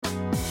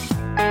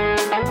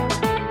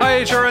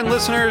HRN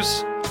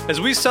listeners.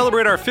 As we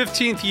celebrate our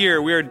 15th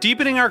year, we are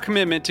deepening our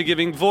commitment to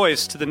giving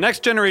voice to the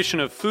next generation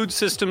of food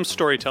systems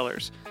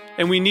storytellers,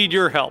 and we need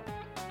your help.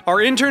 Our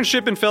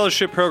internship and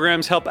fellowship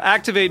programs help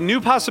activate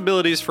new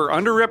possibilities for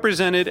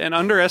underrepresented and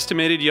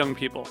underestimated young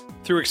people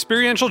through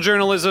experiential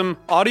journalism,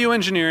 audio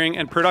engineering,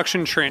 and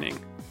production training.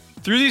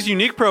 Through these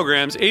unique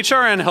programs,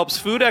 HRN helps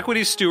food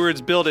equity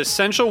stewards build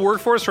essential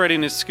workforce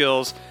readiness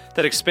skills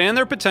that expand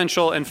their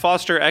potential and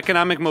foster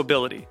economic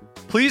mobility.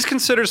 Please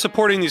consider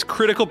supporting these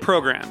critical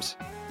programs.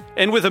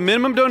 And with a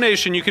minimum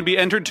donation, you can be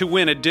entered to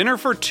win a dinner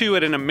for two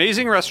at an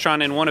amazing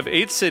restaurant in one of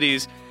 8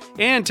 cities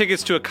and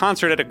tickets to a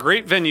concert at a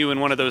great venue in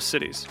one of those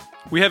cities.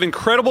 We have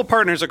incredible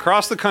partners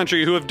across the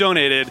country who have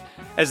donated,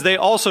 as they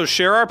also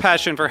share our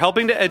passion for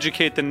helping to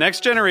educate the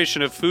next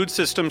generation of food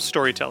systems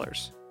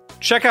storytellers.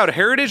 Check out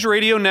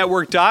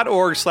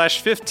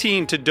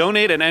heritageradionetwork.org/15 to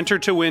donate and enter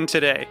to win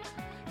today.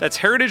 That's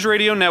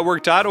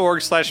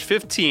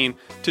heritageradionetwork.org/15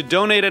 to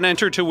donate and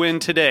enter to win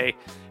today.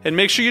 And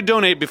make sure you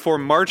donate before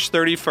March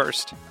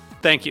 31st.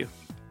 Thank you.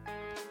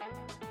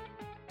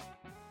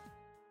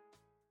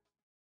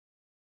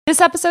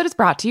 This episode is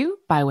brought to you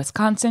by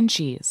Wisconsin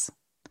Cheese.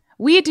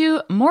 We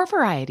do more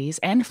varieties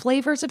and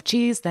flavors of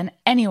cheese than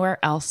anywhere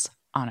else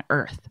on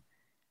Earth.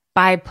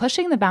 By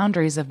pushing the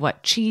boundaries of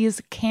what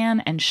cheese can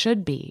and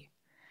should be,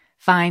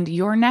 find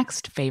your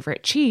next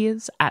favorite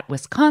cheese at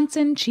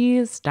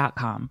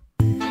wisconsincheese.com.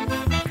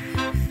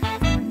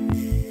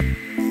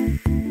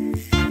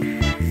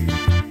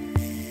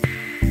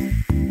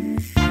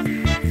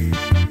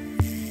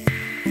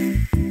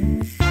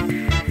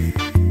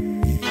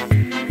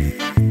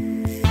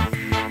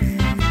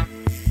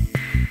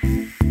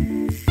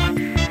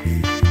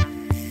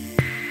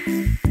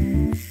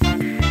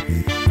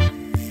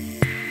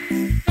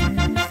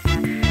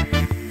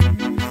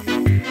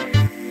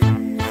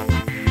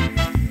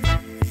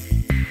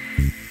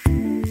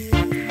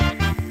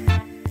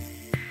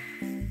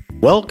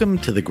 Welcome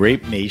to the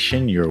Grape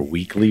Nation, your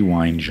weekly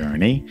wine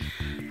journey.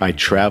 I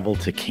traveled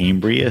to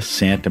Cambria,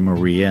 Santa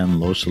Maria, and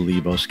Los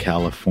Olivos,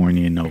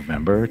 California in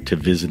November to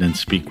visit and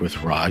speak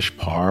with Raj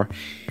Parr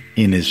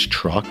in his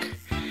truck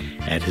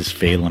at his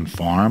Phelan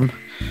farm,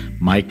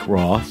 Mike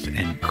Roth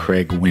and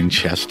Craig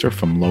Winchester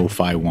from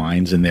Lo-Fi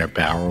Wines in their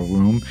barrel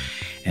room,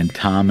 and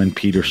Tom and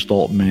Peter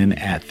Stoltman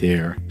at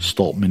their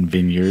Stoltman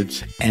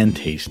Vineyards and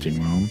tasting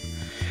room.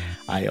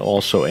 I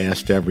also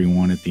asked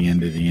everyone at the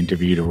end of the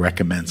interview to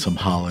recommend some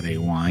holiday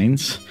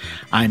wines.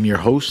 I'm your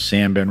host,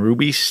 Sam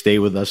Ben-Ruby. Stay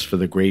with us for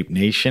the Grape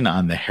Nation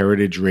on the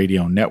Heritage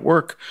Radio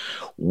Network.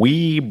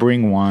 We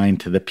bring wine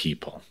to the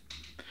people.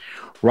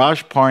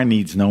 Raj Parr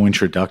needs no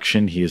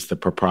introduction. He is the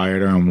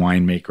proprietor and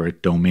winemaker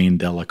at Domaine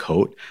de la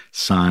Côte,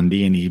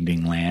 Sandy, and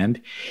Evening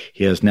Land.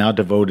 He has now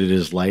devoted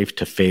his life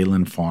to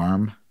Phelan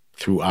Farm,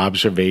 through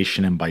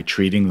observation and by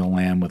treating the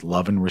land with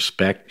love and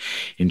respect,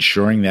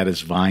 ensuring that his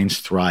vines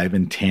thrive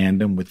in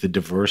tandem with the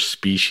diverse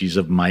species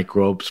of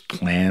microbes,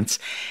 plants,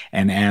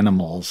 and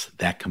animals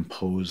that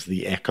compose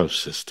the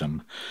ecosystem.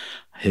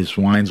 His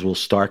wines will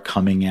start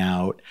coming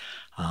out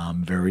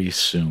very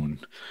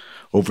soon.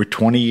 Over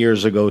 20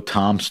 years ago,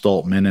 Tom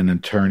Stoltman, an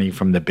attorney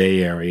from the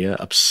Bay Area,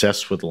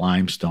 obsessed with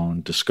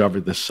limestone,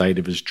 discovered the site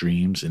of his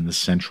dreams in the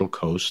Central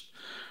Coast,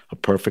 a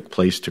perfect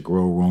place to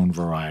grow Rhone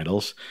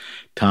varietals.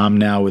 Tom,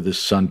 now with his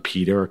son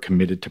Peter, are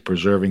committed to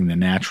preserving the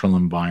natural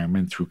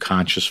environment through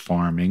conscious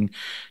farming,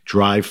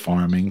 dry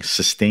farming,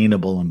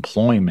 sustainable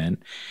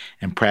employment,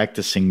 and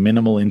practicing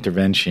minimal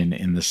intervention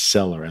in the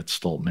cellar at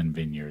Stoltman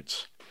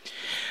Vineyards.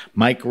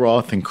 Mike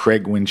Roth and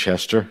Craig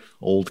Winchester,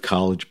 old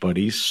college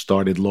buddies,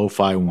 started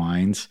Lo-Fi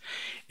Wines,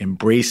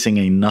 embracing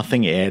a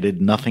nothing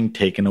added, nothing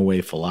taken away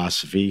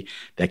philosophy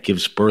that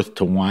gives birth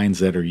to wines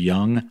that are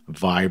young,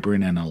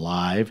 vibrant, and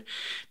alive.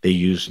 They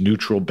use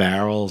neutral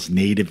barrels,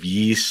 native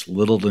yeast,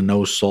 little to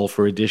no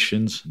sulfur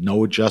additions,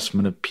 no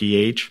adjustment of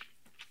pH,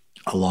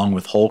 along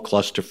with whole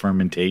cluster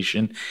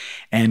fermentation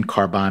and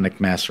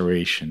carbonic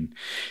maceration.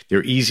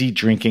 Their easy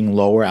drinking,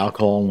 lower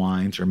alcohol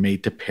wines are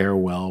made to pair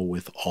well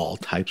with all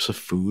types of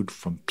food,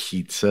 from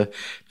pizza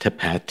to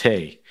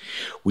pate.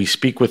 We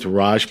speak with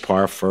Raj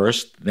Parr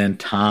first, then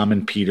Tom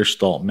and Peter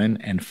Stoltman,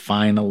 and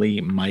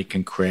finally Mike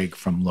and Craig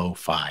from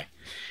Lo-Fi.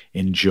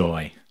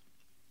 Enjoy.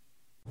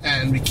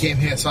 And we came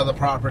here, saw the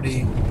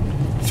property,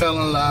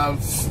 fell in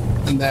love,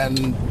 and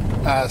then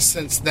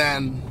since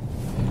then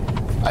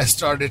I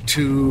started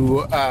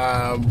to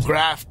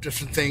graft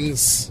different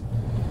things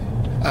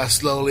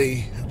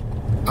slowly.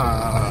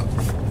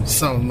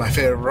 Some of my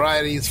favorite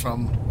varieties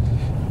from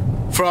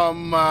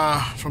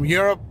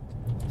Europe,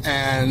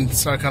 and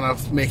started kind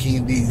of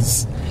making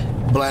these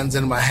blends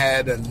in my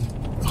head, and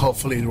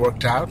hopefully it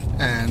worked out.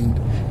 And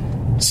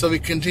so we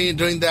continued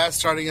doing that.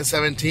 Starting at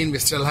 17, we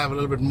still have a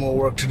little bit more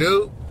work to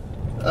do.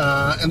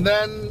 And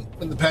then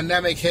when the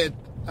pandemic hit,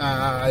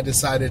 I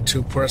decided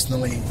to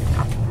personally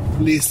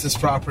lease this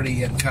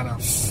property and kind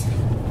of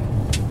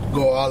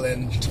go all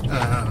in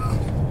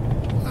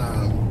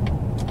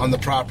on the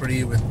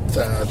property with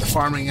the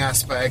farming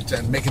aspect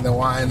and making the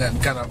wine,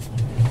 and kind of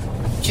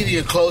keeping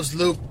a closed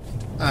loop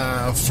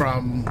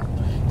from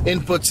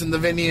inputs in the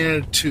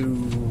vineyard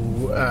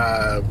to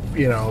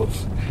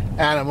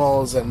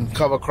animals and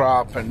cover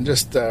crop and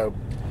just the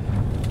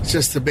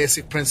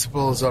basic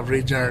principles of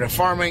regenerative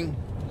farming.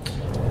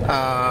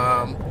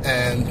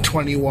 And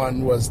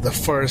 21 was the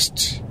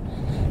first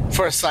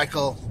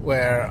cycle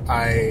where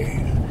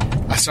I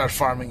started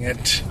farming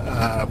it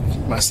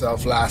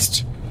myself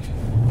last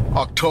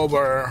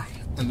October,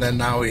 and then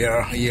now we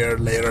are a year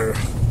later.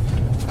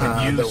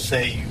 When you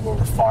say you were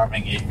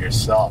farming it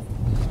yourself,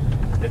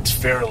 it's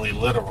fairly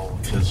literal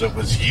because it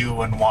was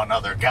you and one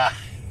other guy,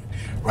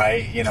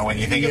 right? When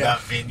you think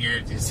about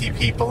vineyards, you see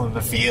people in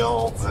the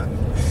fields and,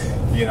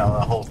 the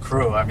whole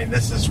crew. I mean,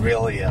 this is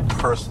really a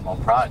personal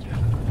project.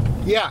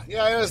 Yeah,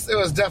 it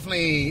was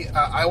definitely,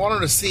 I wanted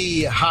to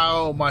see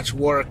how much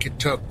work it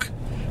took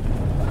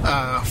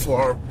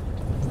for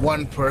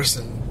one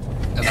person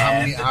and how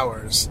many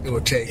hours it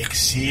would take.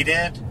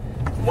 Exceeded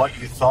what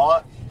you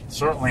thought?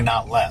 Certainly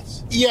not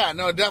less. Yeah,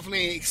 no,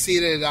 definitely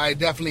exceeded. I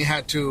definitely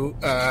had to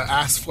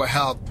ask for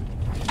help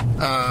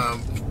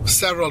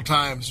several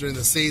times during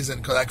the season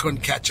because I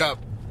couldn't catch up.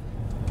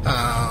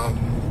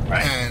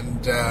 Right.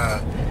 And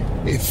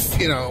if,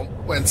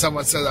 when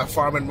someone says I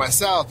farm it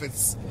myself,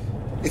 it's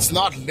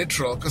not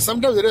literal, because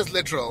sometimes it is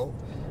literal,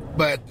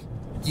 but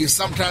you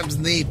sometimes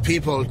need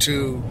people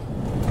to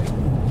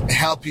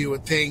help you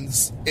with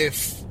things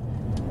if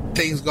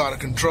things go out of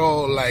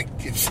control, like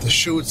if the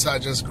shoots are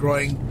just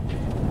growing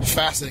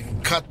fast and you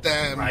can cut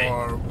them, right.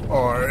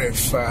 or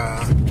if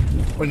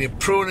when you're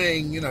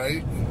pruning, you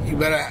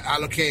better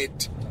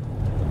allocate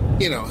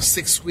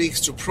 6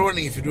 weeks to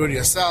pruning if you do it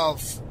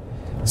yourself.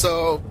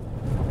 So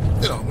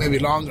maybe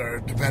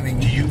longer, depending.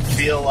 Do you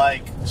feel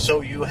like,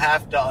 so you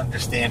have to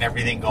understand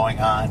everything going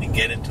on and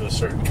get into a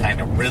certain kind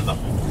of rhythm,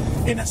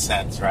 in a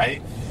sense,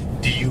 right?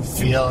 Do you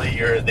feel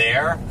you're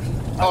there?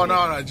 Oh,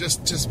 no,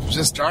 just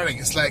starting.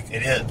 It's like,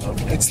 it is,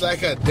 okay. It's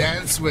like a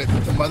dance with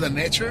Mother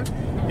Nature.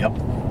 Yep.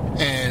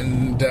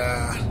 And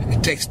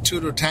it takes two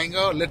to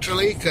tango,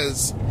 literally,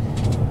 because,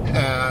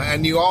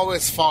 and you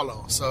always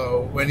follow.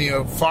 So when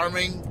you're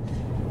farming,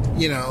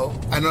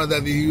 I know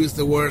that we use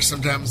the word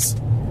sometimes,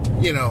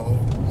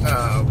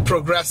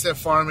 progressive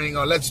farming,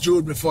 or let's do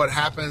it before it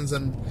happens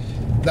and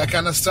that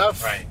kind of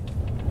stuff. Right.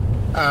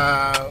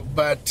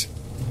 But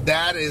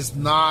that is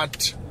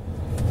not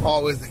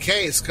always the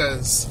case,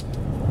 because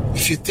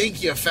if you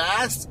think you're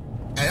fast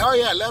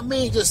and let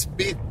me just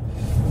beat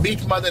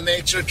Mother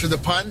Nature to the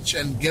punch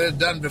and get it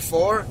done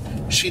before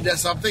she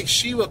does something,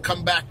 she will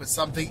come back with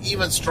something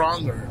even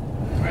stronger,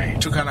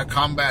 right, to kind of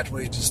combat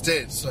what you just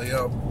did. So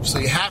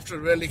you have to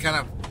really kind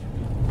of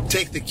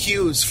take the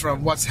cues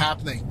from what's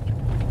happening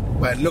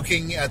by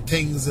looking at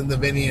things in the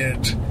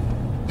vineyard.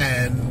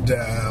 And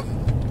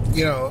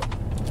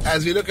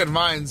as we look at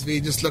vines, we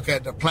just look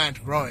at the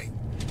plant growing,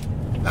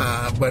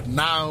 but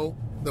now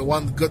the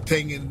one good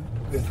thing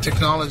with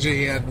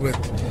technology and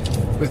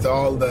with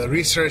all the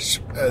research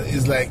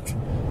is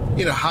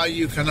how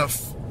you kind of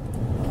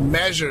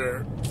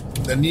measure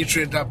the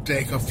nutrient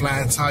uptake of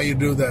plants, how you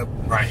do the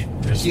right.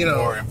 There's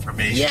more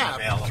information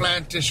available.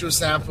 Plant tissue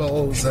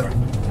samples and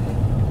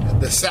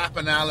the sap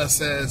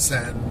analysis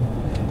and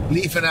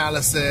leaf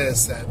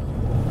analysis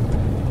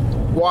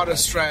and water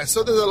stress.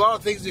 So there's a lot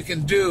of things you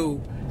can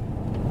do,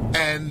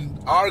 and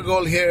our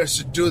goal here is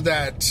to do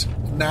that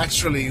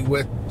naturally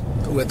with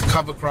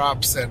cover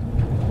crops and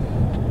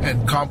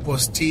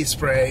compost tea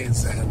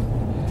sprays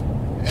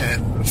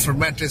and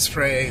fermented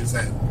sprays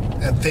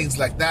and things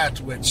like that,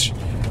 which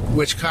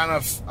kind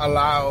of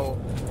allow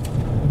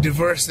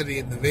diversity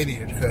in the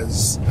vineyard.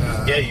 Because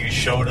you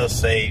showed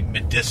us a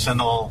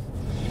medicinal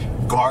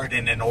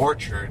garden and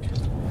orchard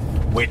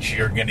which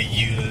you're going to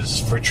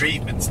use for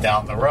treatments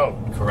down the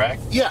road, correct?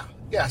 Yeah.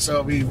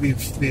 So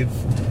we've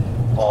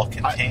all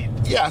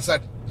contained. So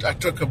I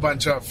took a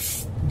bunch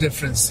of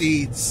different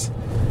seeds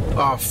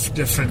of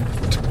different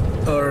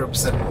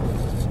herbs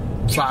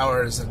and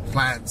flowers and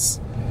plants,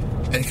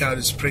 and kind of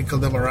just sprinkled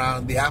them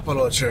around the apple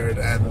orchard,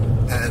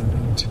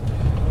 and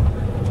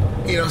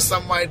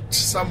some might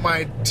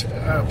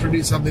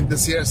produce something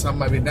this year, some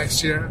might be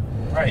next year.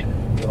 Right.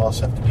 You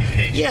also have to be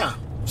patient. Yeah.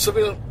 So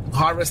we'll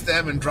harvest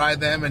them and dry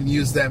them and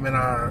use them in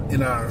our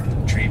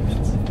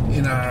treatments,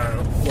 in our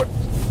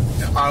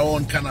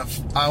own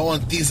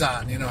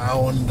tisane, our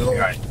own little.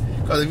 Right.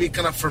 Because we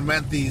kind of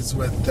ferment these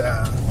with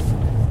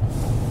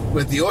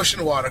the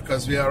ocean water,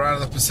 because we are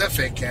out of the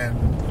Pacific and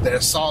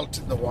there's salt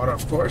in the water,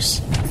 of course.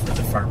 For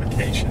the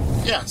fermentation.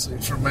 Yeah, so we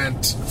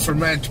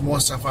ferment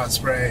most of our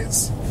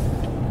sprays,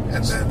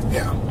 and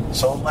then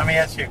So let me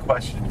ask you a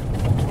question.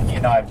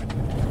 I've been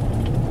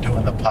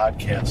doing the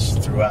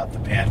podcast throughout the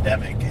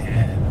pandemic,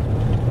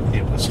 and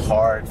it was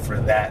hard for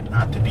that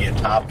not to be a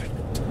topic,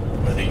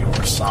 whether you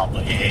were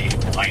sommelier,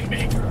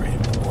 winemaker,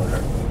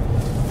 importer.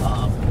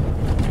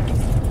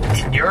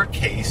 In your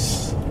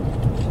case,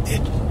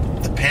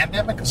 the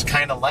pandemic was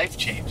kind of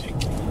life-changing.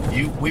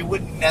 We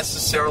wouldn't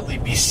necessarily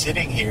be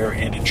sitting here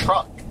in a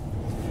truck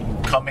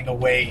coming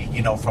away,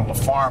 from a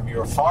farm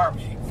you're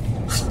farming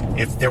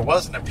if there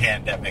wasn't a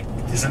pandemic.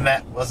 Wasn't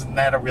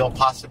that a real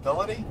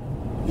possibility?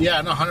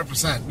 Yeah, no,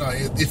 100%. No,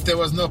 if there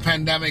was no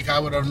pandemic, I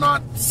would have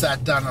not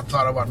sat down and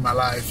thought about my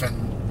life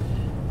and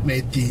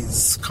made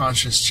these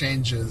conscious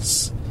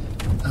changes.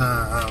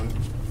 And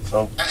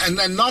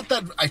not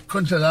that I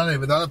couldn't have done it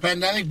without a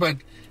pandemic, but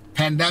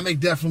pandemic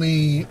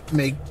definitely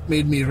made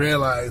me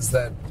realize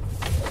that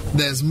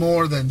there's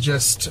more than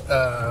just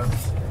the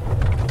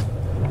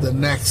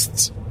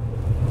next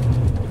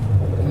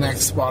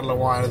bottle of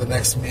wine or the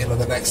next meal or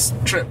the next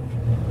trip.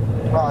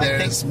 Well,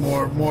 there's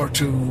more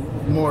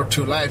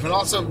to life, and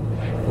also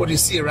what you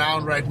see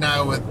around right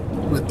now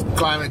with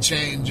climate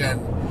change and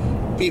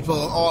people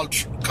all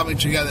coming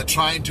together,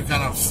 trying to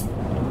kind of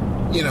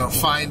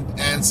find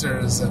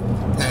answers, and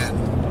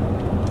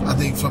I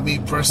think for me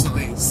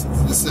personally, this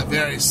is a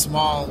very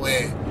small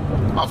way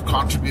of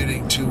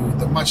contributing to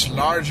the much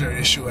larger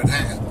issue at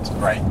hand.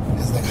 Right.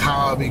 It's like,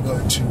 how are we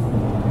going to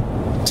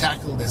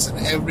tackle this?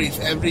 And every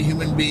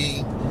human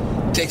being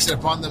takes it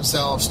upon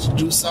themselves to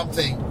do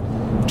something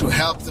to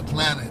help the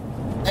planet.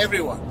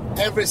 Everyone,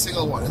 every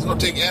single one. It's going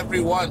to take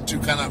everyone to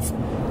kind of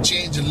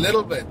change a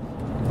little bit.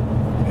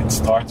 It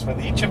starts with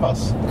each of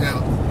us. Yeah.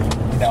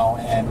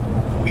 And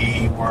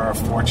we were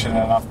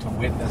fortunate enough to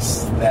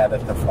witness that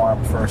at the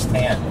farm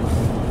firsthand.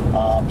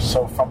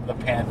 So from the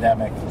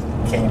pandemic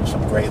came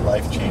some great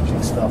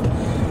life-changing stuff.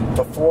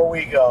 Before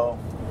we go,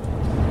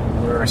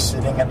 we're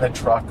sitting in the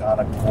truck on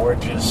a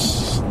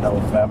gorgeous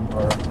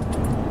November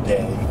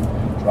day,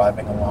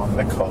 driving along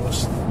the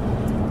coast.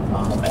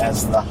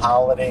 As the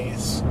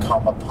holidays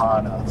come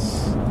upon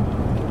us,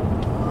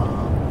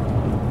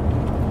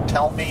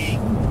 tell me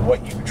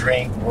what you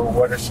drink, or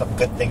what are some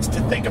good things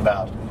to think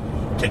about,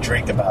 to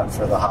drink for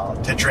the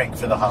holidays.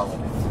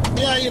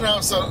 Yeah,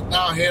 so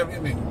now here,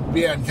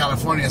 we are in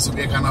California, so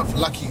we're kind of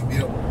lucky.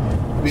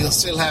 We'll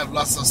still have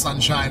lots of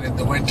sunshine in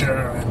the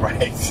winter, and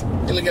right.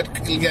 It'll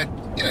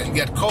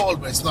get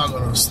cold, but it's not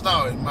going to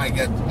snow. It might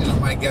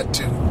get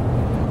to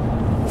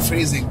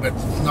freezing, but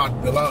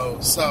not below.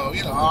 So,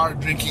 our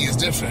drinking is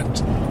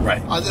different.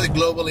 Right. Other than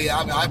globally,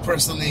 I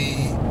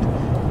personally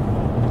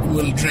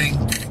will drink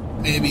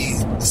maybe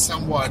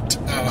somewhat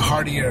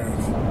hardier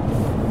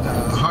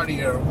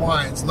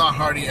wines, not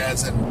hardy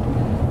as in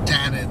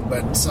tannin,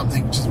 but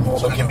something which is more.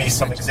 So give me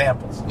some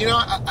examples.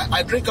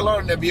 I drink a lot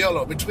of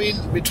Nebbiolo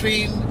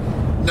between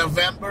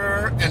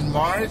November and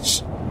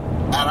March.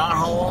 At our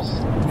home,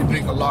 we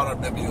drink a lot of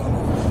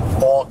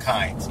Nebbiolo. All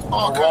kinds.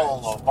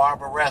 Barolo,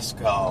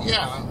 Barbaresco.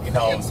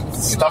 Yeah.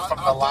 Stuff from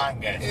the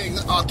Langhe.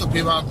 Alto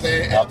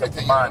Piemonte,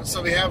 everything.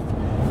 So we have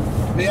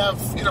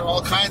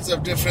all kinds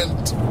of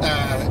different.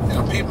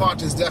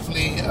 Piedmont is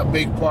definitely a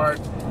big part.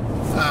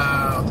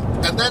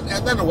 And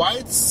then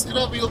whites.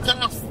 We'll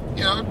kind of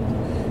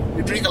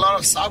we drink a lot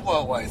of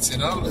Savoy whites.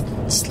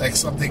 It's like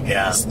something.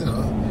 Yeah.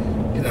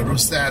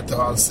 Rousset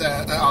or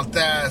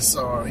Altesse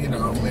or,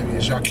 maybe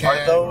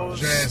Jacquet.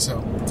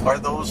 Are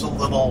those a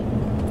little,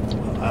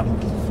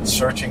 I'm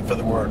searching for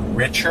the word,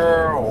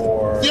 richer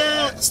or?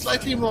 Yeah,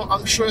 slightly more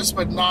unctuous,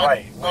 but not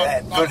right.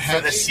 Not good heavy.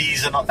 For the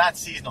seasonal, not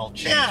seasonal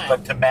change,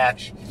 but to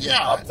match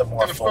up the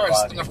more full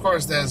body. And of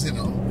course, there's,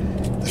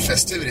 the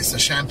festivities. So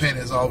champagne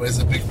is always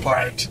a big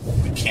part.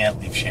 Right. We can't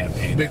leave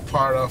champagne. Big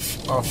part of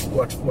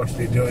what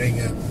we're doing,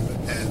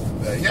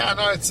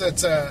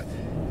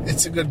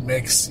 it's a good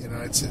mix,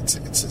 it's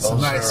a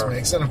nice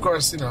mix, and of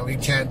course, we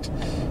can't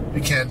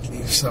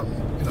leave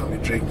some, we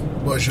drink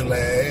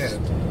Beaujolais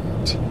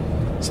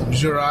and some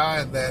Jura,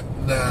 and then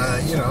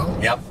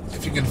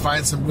if you can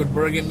find some good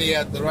Burgundy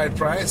at the right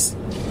price.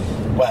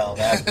 Well,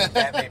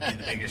 that may be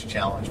the biggest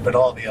challenge, but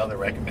all the other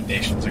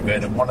recommendations are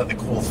good. And one of the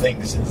cool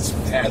things is,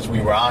 as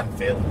we were on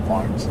Phelan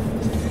Farms,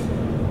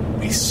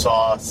 we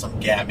saw some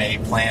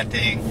Gamay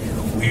planting.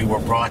 We were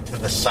brought to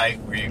the site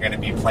where you're going to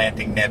be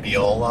planting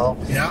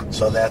Nebbiolo. Yeah.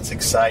 So that's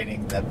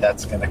exciting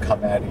that's going to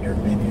come out of your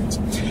vineyards.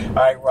 All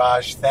right,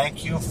 Raj,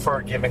 thank you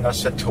for giving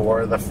us a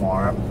tour of the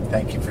farm.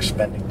 Thank you for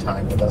spending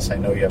time with us. I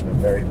know you have a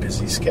very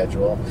busy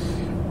schedule.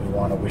 We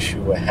want to wish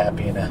you a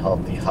happy and a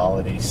healthy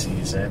holiday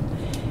season.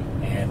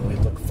 And we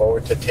look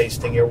forward to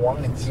tasting your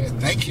wines.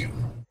 Thank you.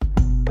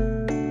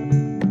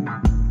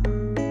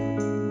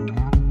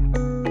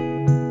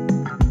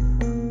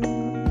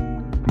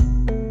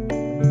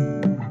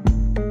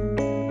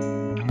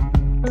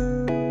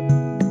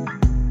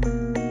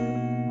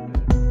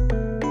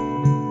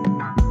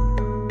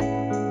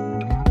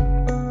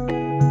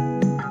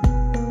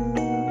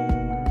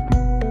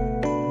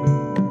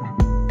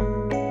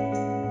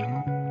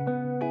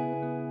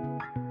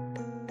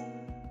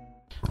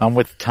 I'm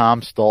with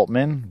Tom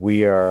Stoltman.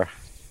 We are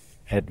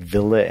at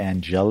Villa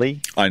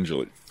Angeli.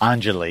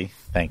 Angeli,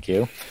 thank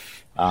you.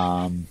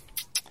 And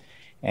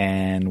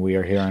we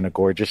are here on a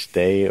gorgeous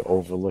day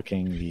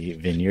overlooking the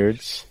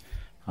vineyards.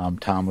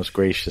 Tom was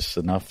gracious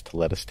enough to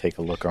let us take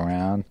a look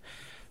around.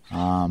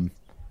 Tom,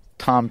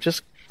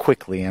 just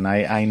quickly, and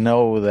I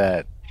know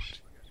that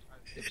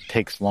it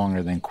takes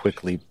longer than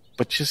quickly,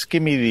 but just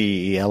give me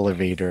the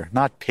elevator,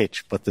 not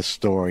pitch, but the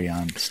story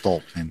on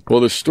Stoltman. Well,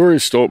 the story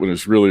of Stoltman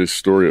is really a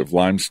story of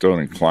limestone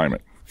and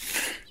climate.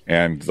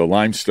 And the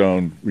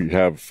limestone, we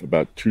have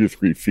about 2 to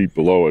 3 feet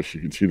below us.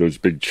 You can see those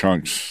big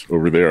chunks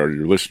over there.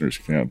 Your listeners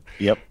can.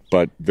 Yep.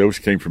 But those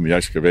came from the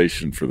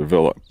excavation for the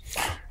villa.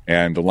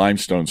 And the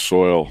limestone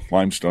soil,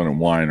 limestone and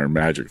wine are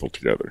magical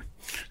together.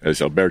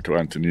 As Alberto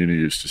Antonini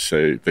used to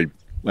say, they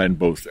lend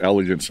both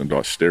elegance and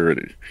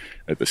austerity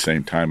at the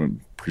same time and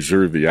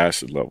preserve the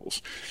acid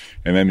levels.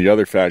 And then the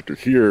other factor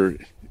here,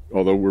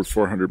 although we're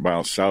 400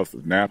 miles south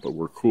of Napa,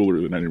 we're cooler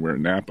than anywhere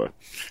in Napa,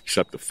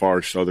 except the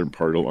far southern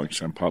part along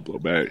San Pablo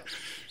Bay,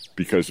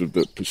 because of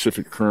the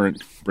Pacific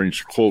current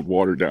brings cold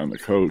water down the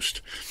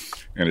coast,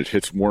 and it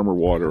hits warmer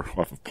water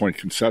off of Point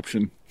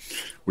Conception,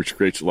 which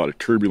creates a lot of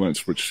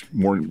turbulence, which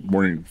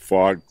morning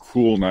fog,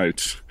 cool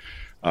nights,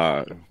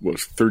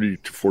 was 30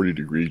 to 40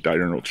 degree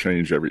diurnal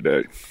change every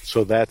day.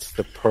 So that's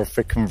the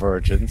perfect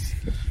convergence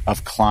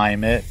of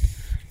climate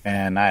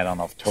and, I don't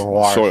know if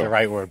terroir is the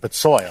right word, but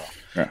soil.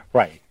 Yeah.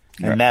 Right.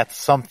 And that's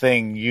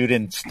something you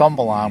didn't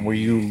stumble on. Were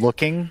you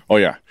looking? Oh,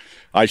 yeah.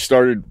 I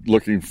started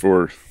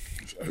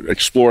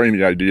exploring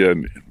the idea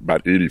in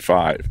about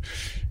 85.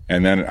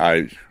 And then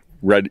I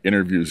read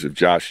interviews of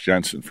Josh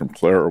Jensen from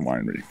Clara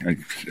Winery.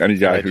 And any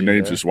guy who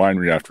names his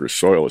winery after his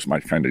soil is my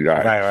kind of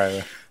guy.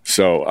 Right.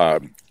 So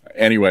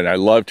anyway, I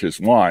loved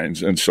his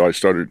wines. And so I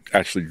started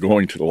actually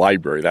going to the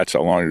library. That's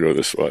how long ago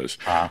this was,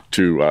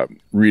 to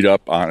read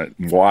up on it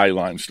and why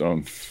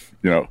limestone.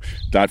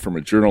 Not from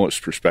a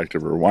journalist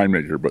perspective or a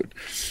winemaker, but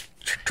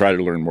try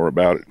to learn more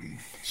about it.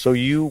 So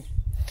your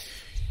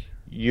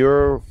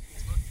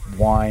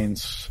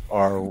wines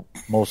are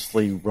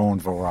mostly Rhone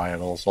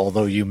varietals,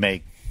 although you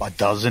make a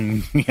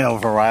dozen,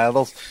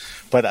 varietals.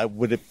 But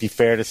would it be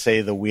fair to say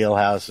the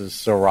wheelhouse is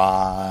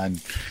Syrah?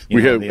 And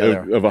we have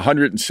of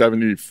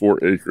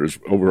 174 acres,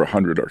 over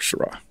 100 are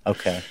Syrah.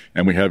 Okay,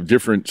 and we have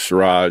different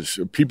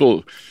Syrahs.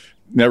 People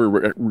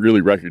never really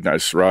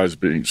recognize Syrah as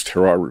being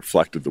terroir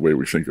reflected the way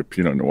we think of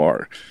Pinot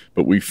Noir,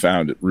 but we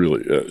found it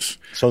really is.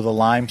 So the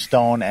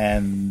limestone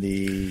and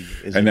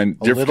then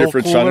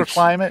different cooler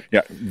climate.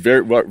 Yeah,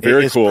 very cool.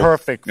 It's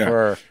perfect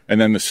for. And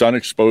then the sun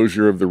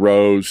exposure of the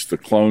rows, the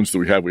clones that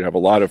we have a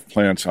lot of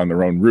plants on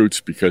their own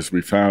roots because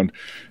we found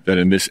that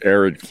in this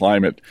arid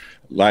climate,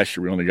 last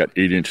year we only got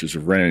 8 inches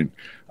of rain.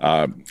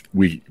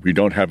 We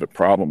don't have a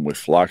problem with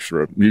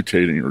phylloxera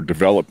mutating or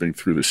developing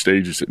through the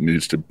stages it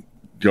needs to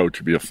go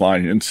to be a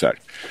flying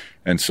insect.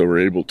 And so we're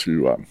able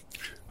to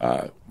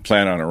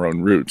plant on our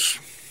own roots,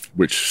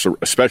 which,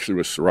 especially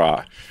with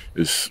Syrah,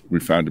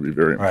 we found to be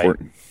very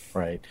important.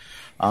 Right.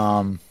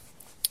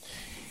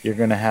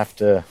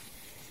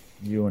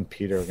 You and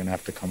Peter are going to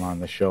have to come on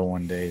the show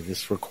one day.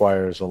 This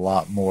requires a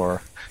lot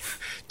more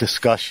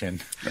discussion.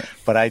 Right.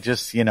 But I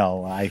just,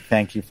 I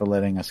thank you for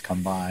letting us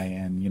come by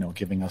and,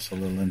 giving us a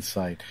little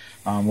insight.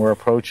 We're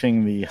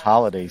approaching the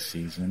holiday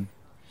season.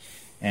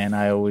 And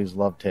I always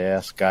love to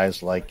ask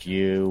guys like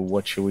you,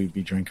 what should we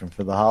be drinking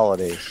for the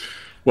holidays?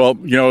 Well,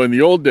 in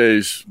the old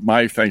days,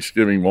 my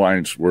Thanksgiving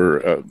wines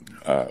were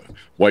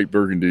white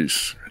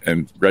Burgundies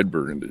and red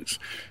Burgundies.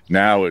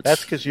 Now it's...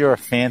 That's because you're a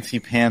fancy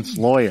pants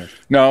lawyer.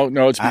 No,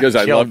 it's because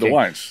I love the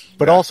wines.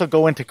 But also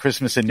go into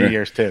Christmas and New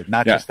Year's, too,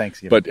 not just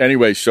Thanksgiving. But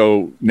anyway,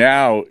 so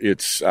now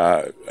it's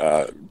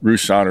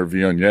Roussanne or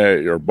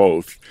Viognier or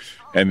both.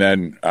 And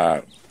then...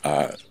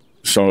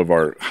 some of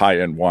our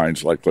high-end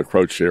wines like La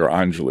Croce or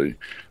Angeli.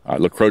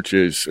 La Croce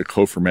is a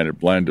co-fermented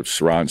blend of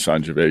Syrah and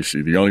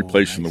Sangiovese, the only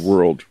place in the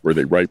world where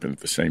they ripen at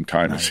the same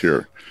time as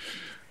here.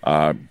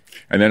 And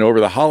then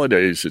over the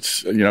holidays,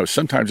 it's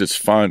sometimes it's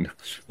fun,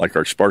 like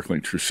our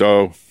sparkling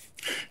Trousseau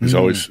is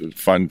always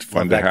fun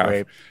to have.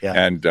 Grape. Yeah.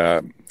 And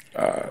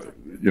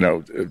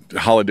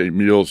holiday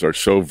meals are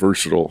so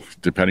versatile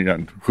depending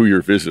on who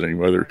you're visiting,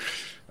 whether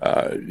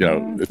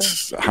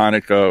it's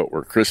Hanukkah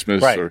or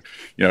Christmas, or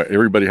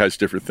everybody has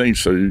different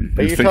things. So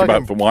you think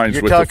about the wines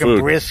with the food. You're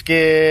talking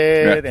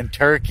brisket and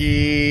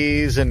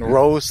turkeys and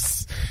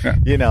roasts.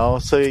 Yeah.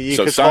 So you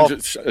could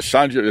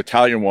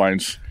Italian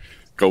wines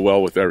go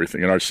well with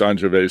everything, and our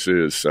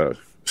Sangiovese is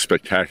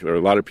spectacular. A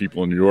lot of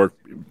people in New York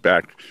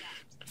back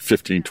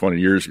 15, 20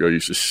 years ago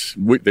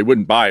they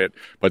wouldn't buy it,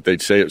 but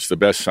they'd say it's the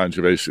best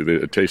Sangiovese they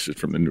had tasted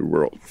from the New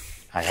World.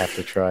 I have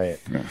to try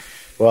it. Yeah.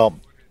 Well,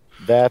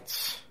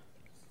 that's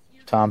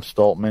Tom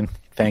Stoltman.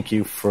 Thank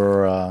you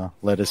for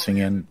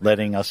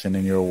letting us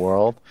in your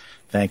world.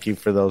 Thank you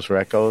for those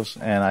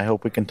recos, and I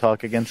hope we can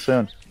talk again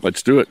soon.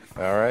 Let's do it.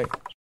 All right.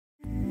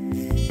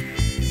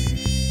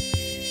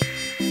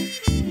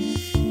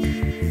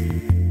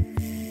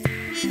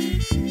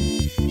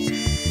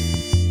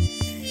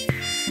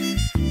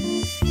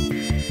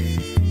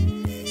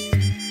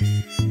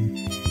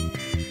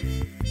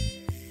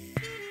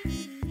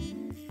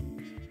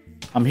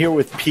 I'm here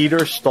with Peter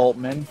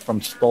Stoltman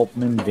from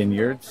Stoltman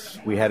Vineyards.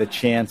 We had a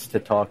chance to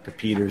talk to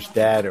Peter's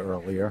dad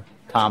earlier,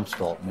 Tom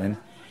Stoltman,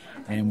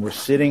 and we're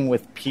sitting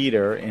with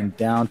Peter in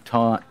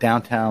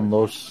downtown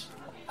Los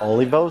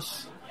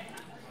Olivos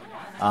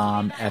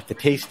at the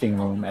tasting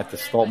room, at the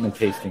Stoltman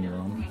tasting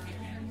room.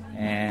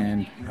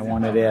 And I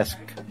wanted to ask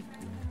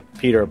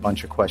Peter a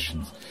bunch of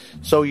questions.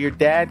 So your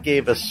dad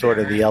gave us sort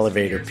of the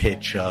elevator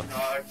pitch of,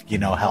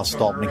 how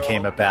Stoltman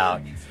came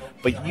about.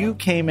 But you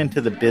came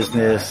into the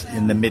business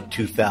in the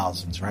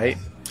mid-2000s, right?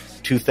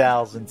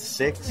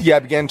 2006? Yeah, I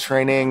began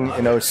training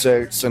in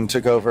 2006 and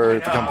took over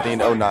the company in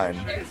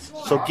 2009.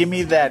 So give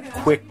me that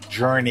quick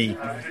journey,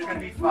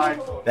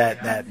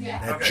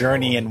 that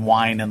journey in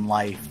wine and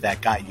life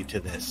that got you to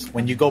this.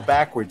 When you go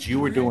backwards,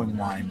 you were doing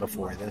wine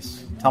before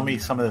this. Tell me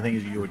some of the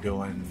things you were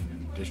doing,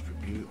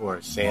 distribute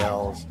or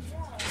sales.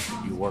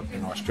 You worked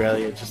in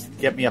Australia. Just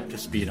get me up to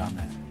speed on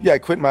that. Yeah, I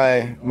quit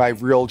my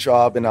real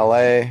job in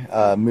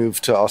LA,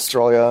 moved to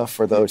Australia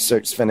for the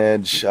 2006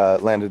 vintage,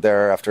 landed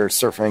there after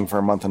surfing for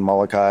a month in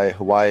Molokai,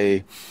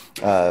 Hawaii,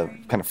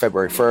 kind of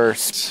February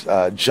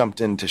 1st,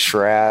 jumped into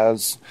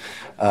Shiraz.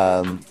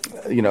 A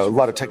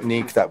lot of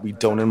technique that we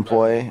don't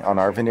employ on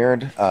our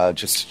vineyard,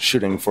 just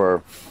shooting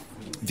for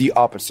the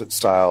opposite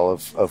style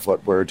of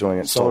what we're doing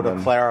at So Stoltman.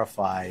 to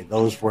clarify,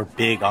 those were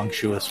big,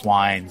 unctuous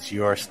wines.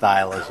 Your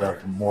style is a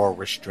more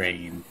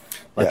restrained.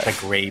 Let the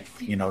grape,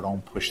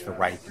 don't push the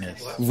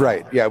ripeness.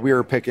 Right. Yeah, we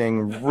were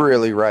picking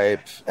really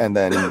ripe and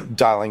then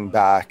dialing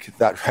back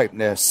that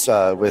ripeness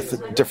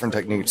with different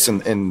techniques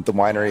in the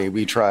winery.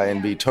 We try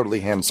and be totally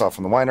hands-off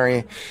in the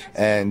winery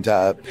and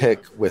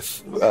pick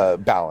with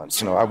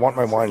balance. I want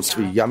my wines to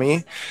be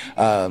yummy.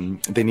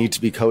 They need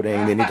to be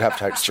coating. They need to have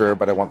texture,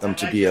 but I want them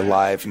to be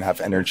alive and have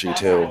energy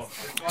too.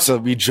 So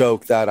we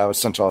joke that I was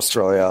sent to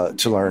Australia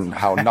to learn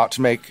how not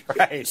to make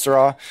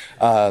Syrah.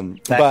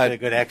 That's a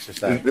good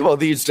exercise. Well,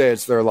 these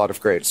days there are a lot of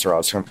great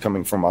Syrahs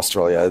coming from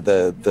Australia.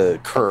 The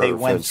curve They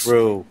went is,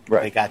 through,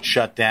 right. They got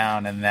shut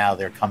down, and now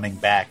they're coming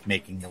back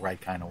making the right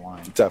kind of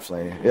wine.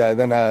 Definitely. Yeah,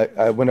 then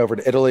I went over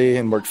to Italy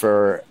and worked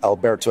for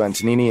Alberto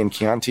Antonini in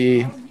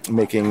Chianti,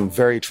 making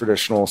very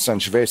traditional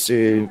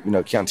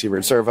Sangiovese, Chianti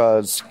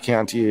Reservas,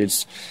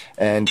 Chiantis,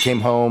 and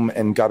came home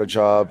and got a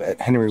job at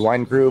Henry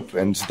Wine Group,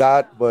 and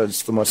that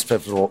was the most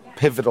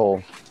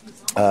pivotal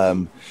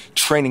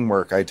training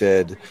work I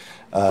did.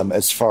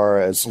 As far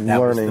as that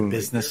learning was the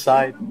business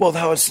side. Well,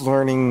 that was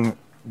learning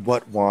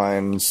what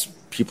wines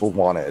people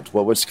wanted,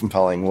 what was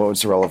compelling, what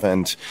was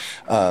relevant.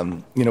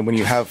 When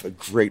you have a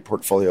great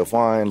portfolio of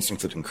wines,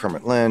 including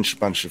Kermit Lynch, a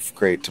bunch of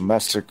great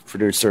domestic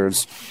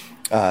producers,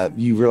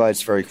 you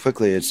realize very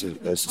quickly as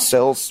a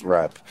sales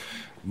rep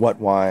what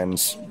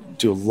wines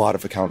do a lot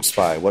of accounts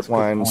buy, what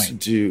wines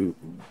do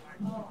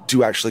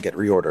actually get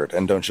reordered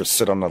and don't just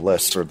sit on the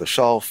list or the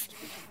shelf.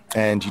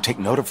 And you take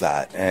note of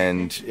that,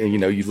 and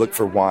you look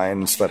for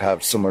wines that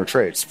have similar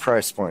traits,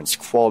 price points,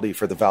 quality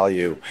for the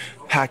value,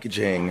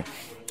 packaging.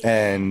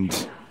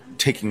 And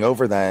taking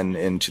over then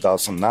in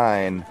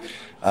 2009,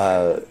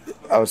 I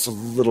was a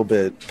little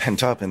bit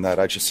pent up in that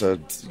I just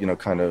said,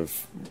 kind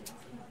of...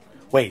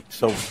 Wait,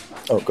 so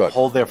go ahead.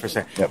 Hold there for a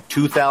second. Yep.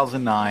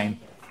 2009,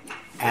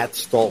 at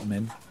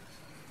Stoltman,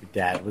 your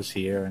dad was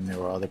here, and there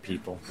were other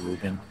people,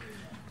 Ruben.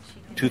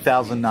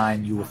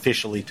 2009, you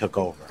officially took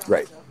over.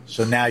 Right.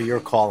 So now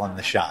you're calling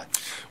the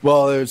shots.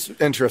 Well, it was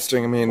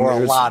interesting. I mean, or a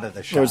lot of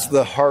the shots. It was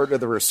the heart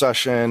of the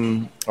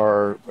recession.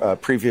 Our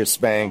previous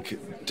bank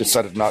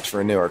decided not to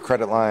renew our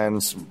credit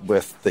lines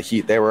with the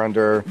heat they were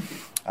under.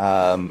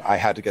 I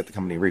had to get the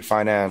company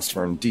refinanced.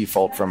 We're in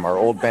default from our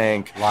old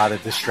bank. A lot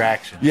of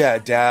distraction. Yeah,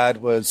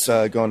 Dad was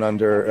going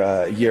under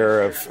a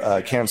year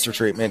of cancer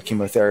treatment,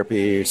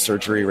 chemotherapy,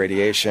 surgery,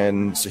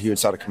 radiation, so he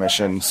was out of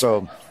commission.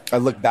 So I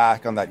look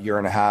back on that year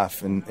and a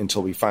half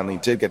until we finally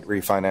did get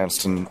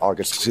refinanced in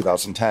August of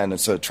 2010.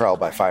 It's a trial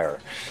by fire.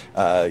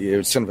 It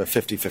was kind of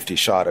a 50-50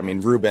 shot. I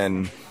mean,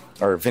 Ruben,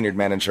 our vineyard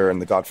manager and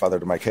the godfather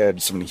to my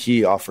kids,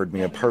 he offered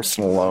me a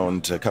personal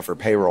loan to cover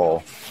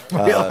payroll.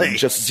 Really?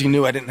 Just as he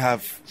knew I didn't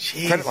have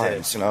credit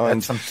lines,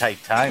 That's some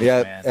tight times,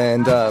 yeah,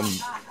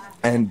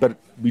 man. But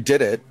we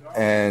did it,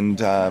 and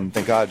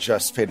thank God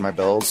Jess paid my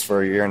bills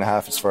for a year and a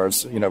half as far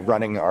as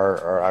running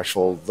our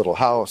actual little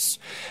house,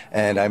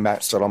 and I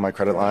maxed out all my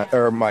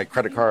my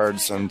credit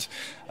cards, and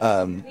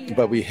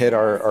but we hit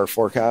our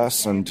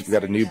forecasts, and we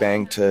got a new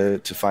bank to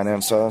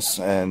finance us,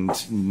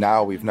 and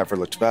now we've never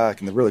looked back.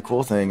 And the really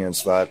cool thing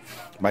is that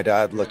my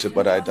dad looked at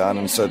what I'd done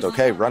and said,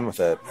 "Okay, run with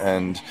it,"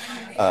 and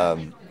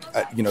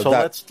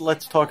So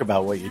let's talk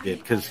about what you did,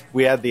 because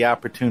we had the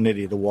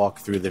opportunity to walk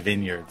through the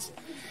vineyards,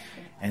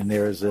 and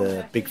there's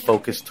a big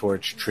focus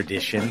towards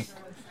tradition.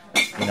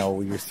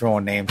 You're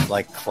throwing names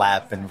like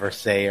Clapp and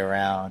Versailles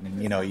around,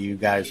 and you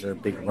guys are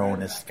big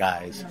Ronus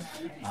guys.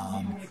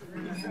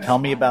 Tell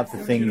me about the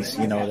things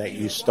that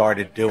you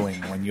started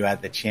doing when you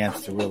had the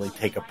chance to really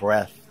take a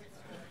breath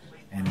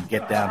and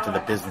get down to the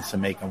business of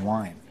making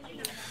wine.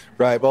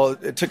 Right. Well,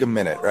 it took a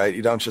minute, right?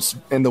 You don't just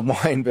in the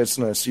wine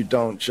business. You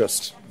don't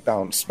just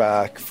bounce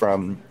back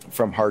from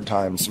hard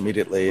times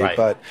immediately. Right.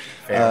 But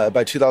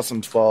by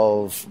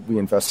 2012, we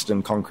invested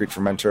in concrete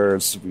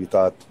fermenters. We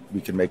thought we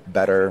could make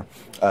better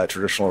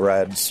traditional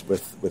reds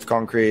with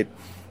concrete.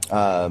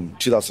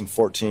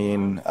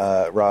 2014,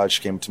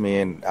 Raj came to me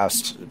and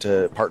asked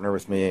to partner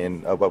with me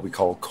in what we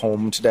call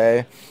Combe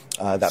today.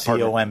 That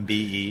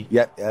COMBE.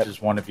 Yep. Which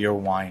is one of your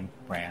wine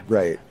brands.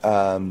 Right.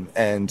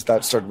 And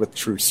that started with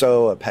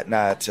Trousseau, a pet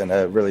nat, and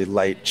a really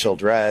light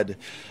chilled red.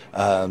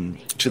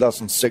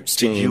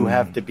 2016. Did you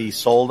have to be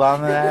sold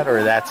on that,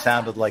 or that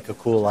sounded like a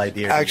cool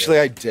idea? Actually,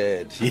 I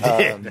did. You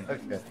did?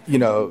 Okay.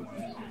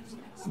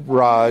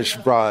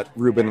 Raj brought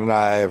Ruben and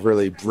I a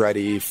really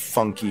bready,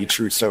 funky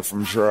Trousseau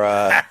from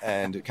Jura,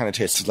 and it kind of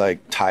tasted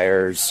like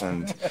tires.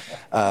 And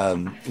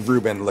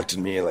Ruben looked at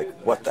me like,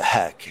 "What the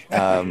heck?"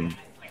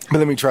 But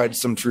then we tried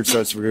some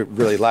Trousseaus we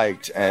really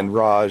liked, and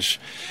Raj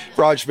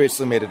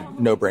basically made it a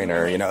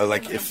no-brainer.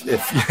 Like if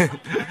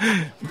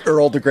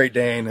Earl the Great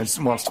Dane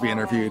wants to be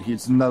interviewed,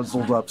 he's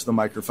nuzzled up to the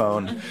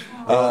microphone.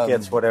 Earl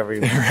gets whatever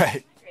he wants.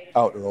 Right.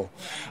 Out, Earl.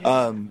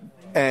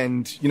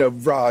 And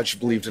Raj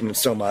believed in it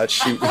so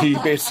much, he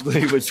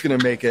basically was going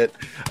to make it.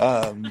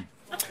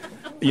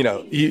 He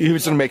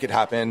was going to make it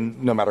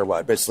happen no matter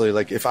what. Basically,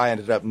 like if I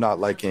ended up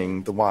not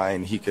liking the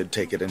wine, he could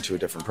take it into a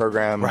different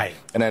program. Right.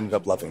 And I ended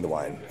up loving the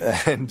wine.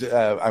 And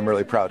I'm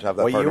really proud to have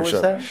that partnership.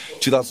 What year was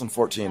that?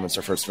 2014 was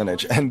our first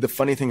vintage. And the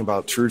funny thing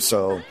about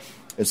Trousseau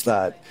is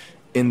that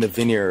in the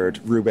vineyard,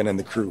 Ruben and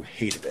the crew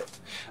hated it.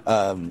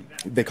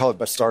 They call it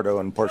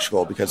Bastardo in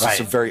Portugal because it's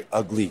a very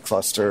ugly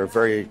cluster,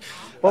 very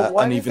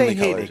why unevenly did they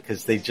hate colored. it?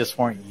 Because they just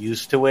weren't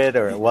used to it,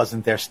 or it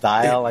wasn't their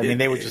style?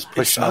 They were just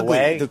pushing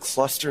away? The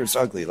cluster is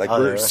ugly. Like,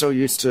 we're so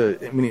used to...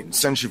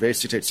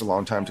 Sangiovese takes a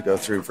long time to go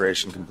through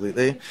variation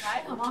completely,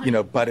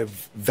 but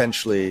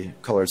eventually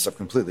colors up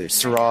completely.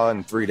 Syrah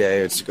in 3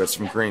 days, it goes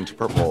from green to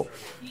purple.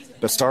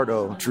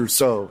 Bastardo,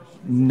 Trousseau,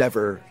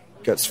 never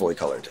gets fully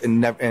colored.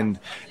 And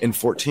in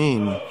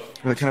 14...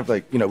 we're kind of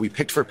like, we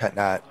picked for Pet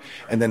Nat,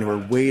 and then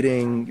we're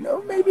waiting,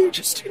 maybe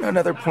just,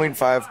 another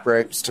 0.5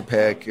 bricks to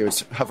pick. It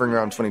was hovering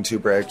around 22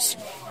 bricks.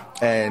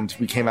 And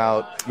we came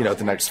out,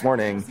 the next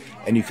morning,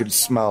 and you could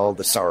smell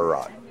the sour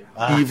rot,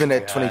 even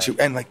at 22.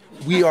 And,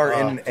 we are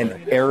in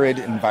an arid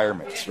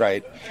environment,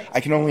 right?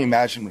 I can only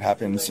imagine what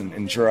happens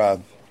in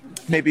Jura.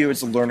 Maybe it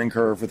was a learning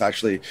curve with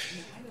actually...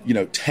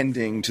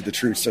 tending to the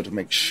Trousseau to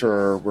make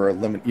sure we're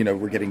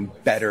getting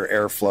better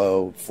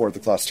airflow for the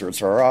cluster of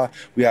Syrah.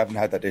 We haven't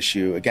had that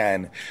issue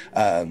again.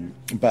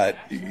 But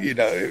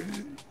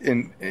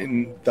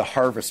in the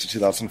harvest of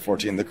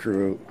 2014, the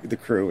crew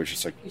was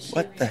just like,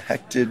 what the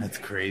heck did That's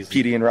crazy.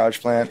 Petey and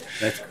Raj plant?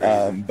 That's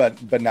crazy.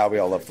 But now we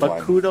all love the wine.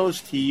 But kudos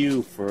to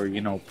you for,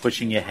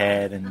 pushing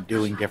ahead and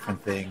doing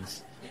different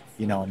things.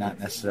 Not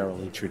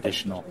necessarily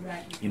traditional,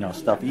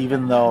 stuff.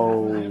 Even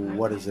though,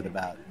 what is it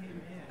about?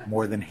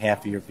 More than half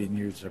of your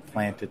vineyards are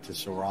planted to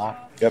Syrah.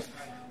 Yep.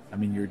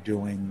 You're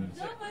doing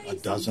a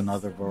dozen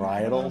other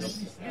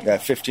varietals. Yeah,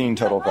 15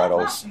 total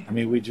varietals.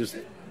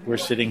 We're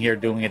sitting here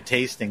doing a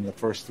tasting. The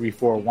first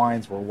 3-4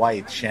 wines were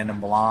white,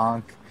 Chenin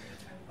Blanc,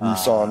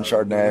 Roussanne,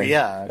 Chardonnay.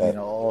 Yeah,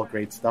 all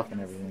great stuff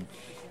and everything.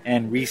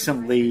 And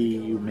recently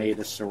you made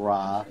a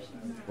Syrah.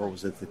 What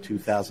was it, the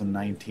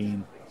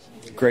 2019?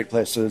 Great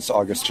Places,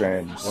 August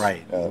strains.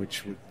 Right,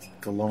 which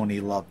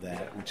Galoni loved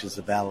that, which is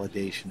a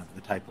validation of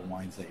the type of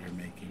wines that you're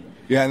making.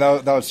 Yeah, and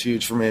that was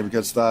huge for me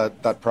because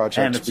that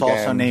project and it's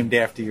also named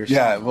after your son.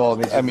 Yeah, well,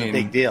 which is a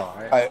big deal,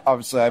 right?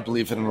 I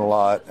believe in it a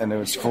lot, and it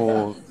was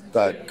cool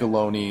that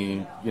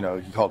Galoni,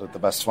 he called it the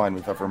best wine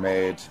we've ever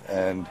made,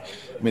 and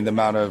the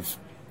amount of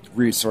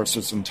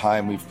resources and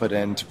time we've put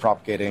into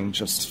propagating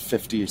just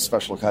 50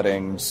 special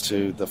cuttings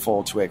to the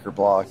full 2-acre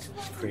block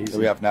that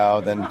we have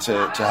now, then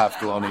to have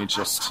Galoni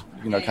just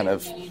kind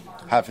of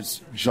have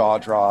his jaw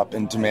drop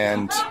and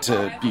demand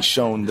to be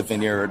shown the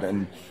vineyard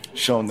and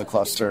shown the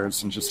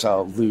clusters and just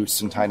how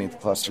loose and tiny the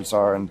clusters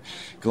are. And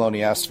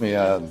Galoni asked me,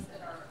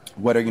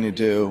 what are you going to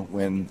do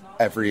when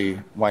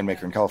every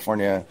winemaker in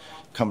California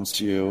comes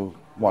to you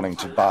wanting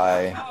to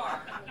buy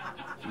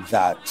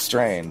that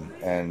strain?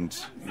 And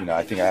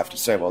I think I have to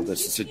say, well,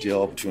 this is a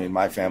deal between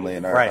my family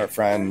and our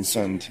friends,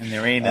 and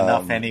there ain't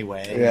enough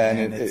anyway. Yeah,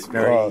 and it's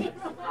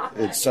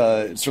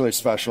really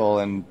special,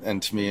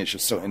 and to me, it's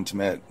just so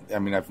intimate.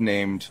 I've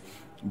named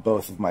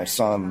both of my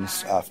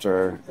sons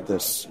after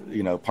this,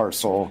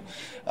 parcel,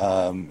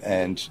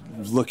 and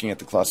looking at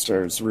the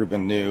clusters,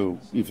 Ruben knew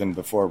even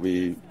before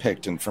we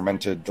picked and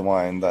fermented the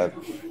wine that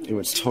it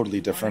was totally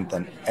different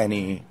than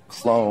any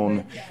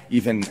clone,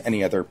 even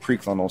any other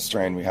pre-clonal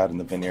strain we had in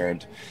the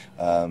vineyard,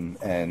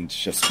 and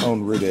just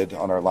own-rooted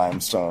on our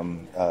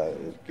limestone,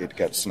 it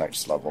gets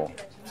next level.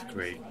 That's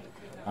great.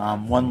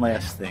 One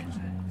last thing.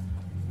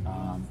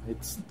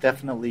 It's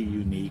definitely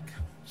unique,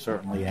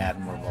 certainly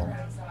admirable,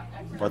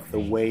 but the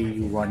way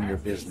you run your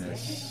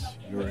business,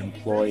 your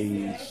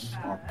employees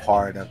are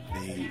part of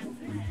the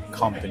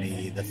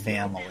company, the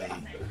family.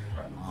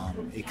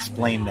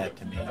 Explain that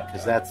to me,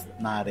 because that's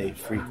not a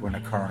frequent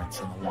occurrence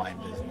in the wine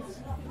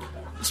business.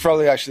 It's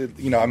probably actually,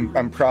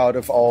 I'm proud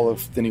of all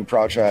of the new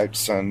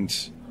projects, and,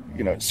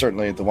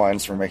 certainly the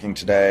wines we're making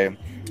today,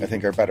 I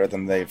think are better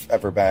than they've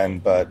ever been,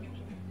 but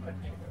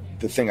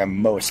the thing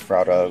I'm most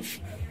proud of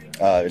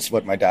is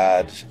what my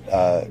dad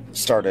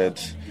started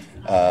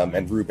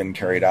and Ruben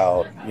carried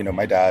out.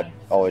 My dad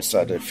always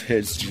said if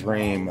his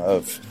dream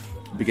of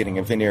beginning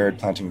a vineyard,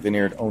 planting a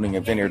vineyard, owning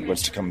a vineyard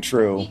was to come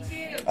true,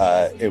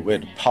 it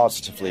would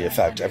positively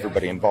affect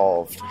everybody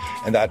involved.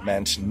 And that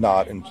meant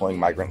not employing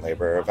migrant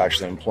labor, of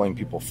actually employing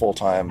people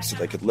full-time so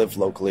they could live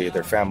locally,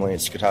 their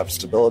families could have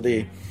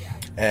stability.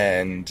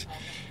 And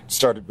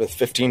started with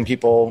 15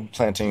 people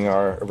planting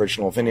our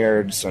original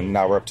vineyards, and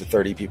now we're up to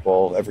 30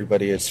 people.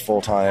 Everybody is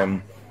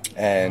full-time.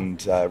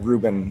 And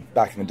Ruben,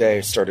 back in the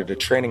day, started a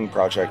training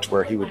project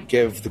where he would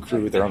give the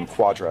crew their own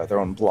quadra, their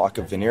own block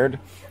of vineyard,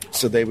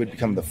 so they would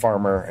become the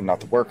farmer and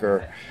not the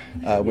worker.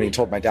 When he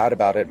told my dad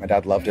about it, my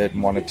dad loved it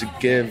and wanted to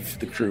give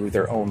the crew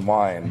their own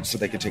wine so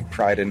they could take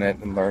pride in it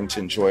and learn to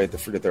enjoy the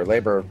fruit of their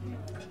labor.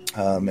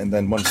 And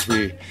then once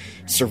we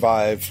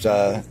survived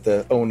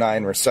the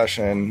 2009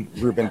 recession,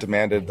 Ruben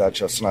demanded that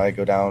Jess and I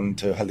go down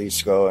to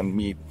Jalisco and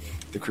meet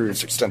the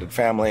crew's extended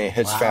family,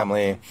 his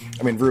family.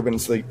 I mean,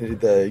 Ruben's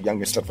the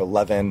youngest of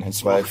 11.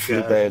 His wife,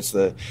 Felipe, is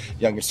the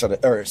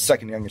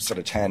second youngest out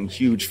of 10.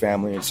 Huge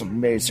family, some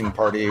amazing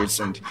parties.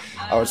 And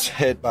I was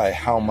hit by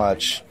how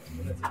much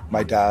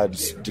my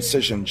dad's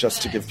decision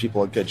just to give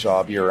people a good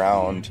job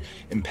year-round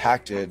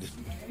impacted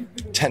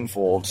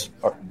tenfold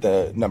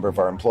the number of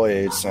our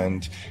employees.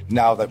 And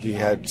now that we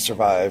had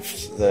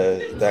survived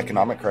the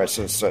economic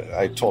crisis,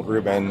 I told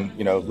Ruben,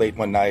 late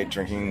one night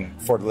drinking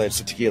 4 delays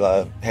of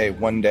tequila, hey,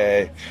 one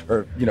day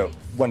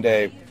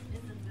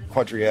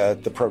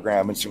Quadria, the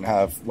program, is going to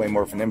have way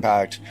more of an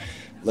impact.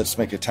 Let's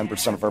make it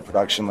 10% of our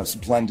production. Let's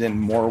blend in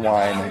more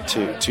wine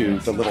to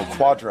the little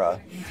quadra.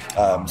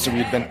 So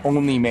we'd been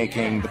only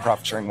making the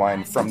profit-sharing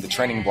wine from the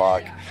training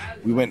block.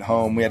 We went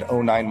home. We had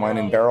 2009 wine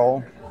in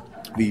barrel.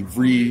 We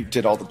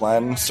redid all the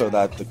blends so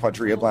that the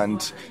Quadria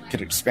blend could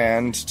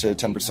expand to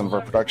 10% of our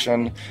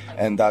production,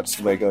 and that's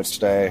the way it goes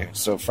today.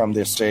 So from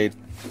the estate,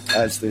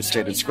 as the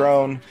estate has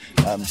grown,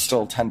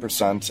 still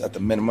 10% at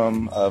the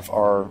minimum of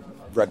our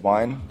red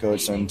wine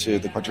goes into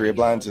the Quadria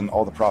blend, and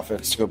all the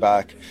profits go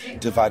back,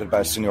 divided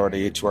by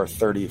seniority, to our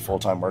 30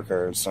 full-time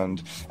workers.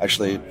 And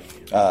actually,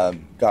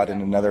 got in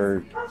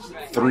another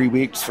 3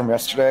 weeks from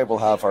yesterday, we'll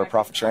have our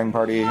profit-sharing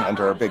party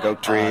under our big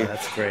oak tree.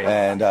 That's great.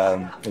 And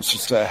it's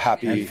just a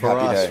happy us,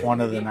 day. One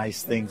of the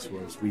nice things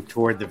was we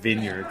toured the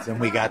vineyards, and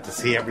we got to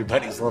see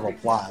everybody's little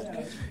plot.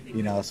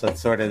 So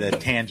it's sort of the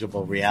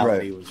tangible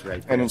reality was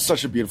right there. And it's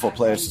such a beautiful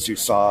place, as you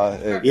saw.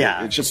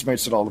 It just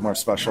makes it all the more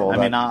special.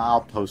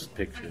 I'll post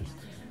pictures.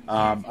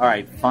 All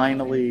right,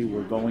 finally,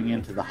 we're going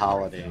into the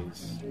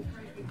holidays.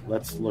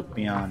 Let's look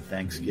beyond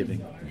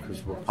Thanksgiving,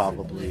 because we'll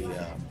probably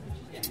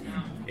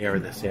air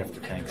this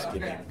after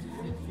Thanksgiving.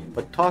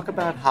 But talk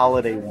about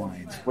holiday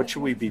wines. What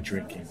should we be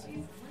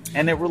drinking?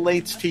 And it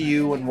relates to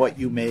you and what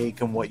you make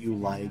and what you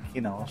like,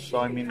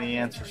 So, the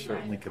answer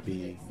certainly could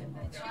be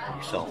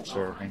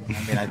self-serving.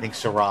 I think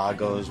Syrah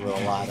goes with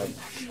a lot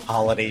of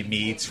holiday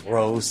meats,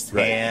 roast,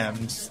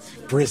 hams,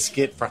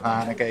 brisket for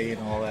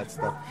Hanukkah, all that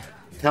stuff.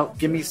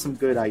 Give me some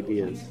good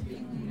ideas.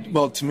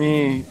 Well, to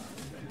me,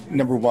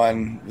 number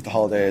one, with the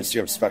holidays, you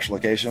have special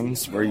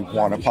occasions where you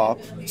want to pop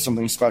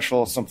something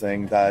special,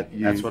 something that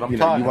you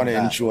want to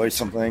enjoy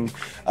something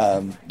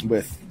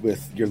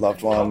with your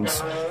loved ones.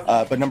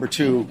 But number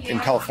two, in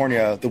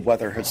California, the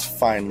weather has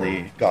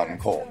finally gotten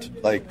cold.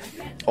 Like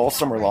all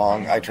summer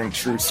long, I drink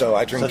Trousseau,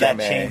 I drink Gamay. So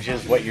that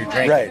changes what you're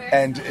drinking, right?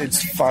 And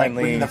it's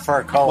finally like the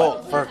fur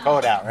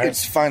coat out, right?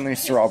 It's finally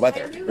Syrah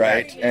weather,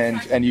 right?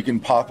 And you can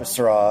pop a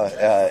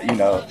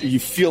Syrah. You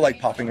feel like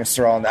popping a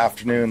Syrah in the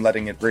afternoon,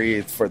 letting it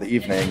breathe for the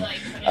evening.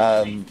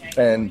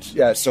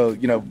 So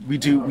we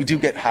do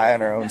get high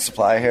on our own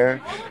supply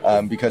here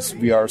because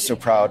we are so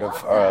proud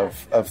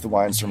of the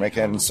wines we're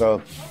making.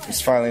 So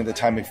it's finally the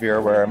time of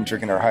year where I'm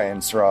drinking our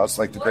high-end Syrahs,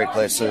 like the Great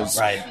Places.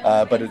 Right.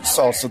 But it's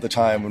also the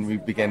time when we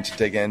begin to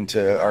dig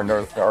into our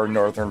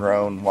Northern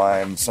Rhone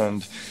wines,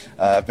 and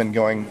I've been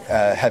going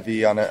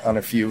heavy on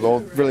a few. Well,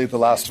 really, the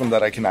last one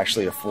that I can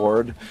actually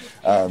afford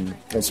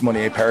is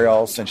Monnier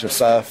Périal Saint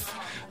Joseph.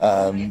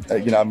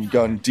 I'm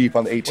going deep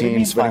on the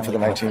 18s, waiting for the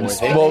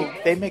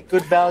 19s. They make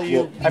good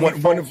value.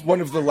 One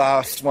of the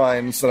last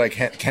wines that I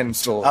can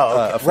still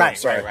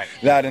afford. Right.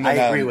 That, and then,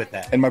 I agree with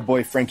that. And my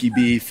boy Frankie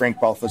B, Frank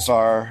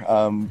Balthazar,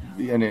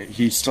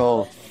 he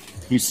still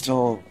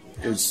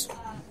is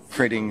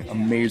creating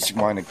amazing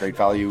wine at great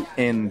value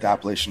in the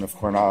appellation of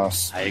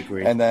Cornas. I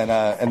agree. And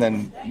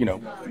then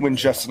when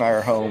Jess and I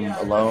are home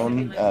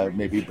alone,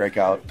 maybe break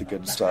out the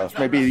good stuff.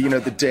 Maybe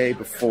the day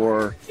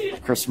before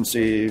Christmas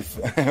Eve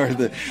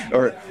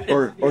or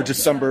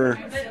December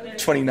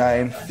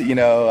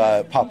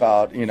 29th, pop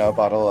out a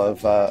bottle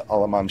of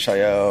Alemán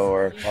Chaillot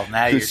or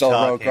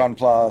Cusel Grand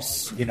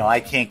Place. I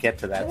can't get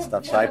to that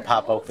stuff, so I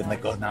pop open the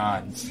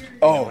Gonans.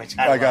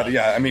 I got it.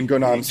 Yeah,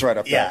 Gonan's right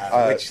up there.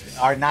 Yeah, which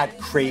are not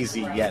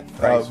crazy yet.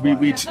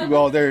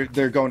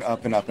 They're going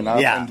up and up and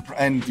up. Yeah.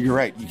 And you're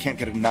right, you can't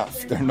get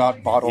enough. They're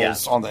not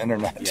bottles on the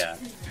internet. Yeah.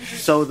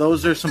 So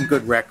those are some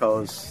good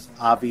recos.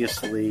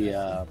 Obviously,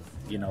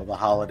 the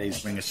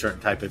holidays bring a certain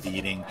type of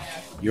eating.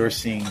 You're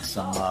seeing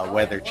some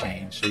weather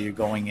change, so you're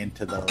going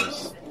into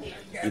those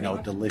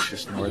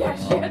delicious Northern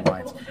Rhone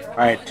wines. All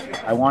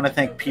right, I want to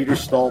thank Peter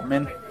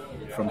Stoltman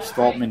from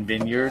Stoltman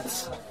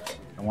Vineyards.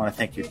 I want to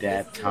thank your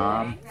dad,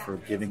 Tom, for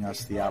giving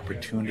us the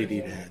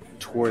opportunity to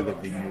tour the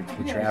vineyards,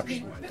 which are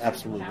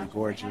absolutely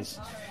gorgeous.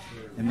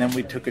 And then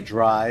we took a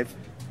drive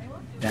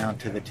down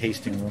to the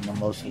tasting room in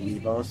Los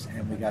Olivos,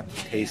 and we got to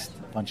taste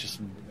a bunch of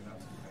some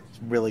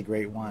really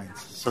great wines.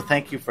 So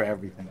thank you for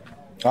everything.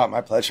 Oh,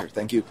 my pleasure.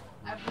 Thank you.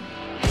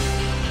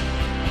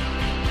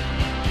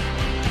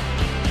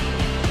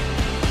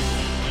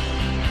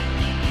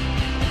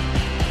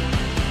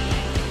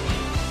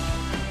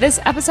 This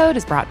episode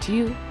is brought to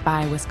you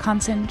by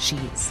Wisconsin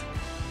Cheese.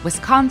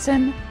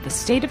 Wisconsin, the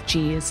state of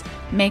cheese,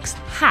 makes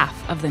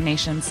half of the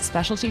nation's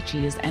specialty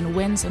cheese and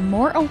wins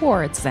more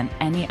awards than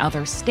any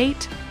other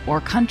state or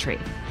country.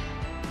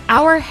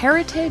 Our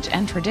heritage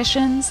and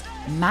traditions,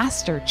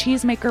 master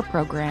cheesemaker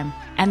program,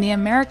 and the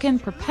American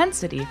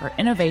propensity for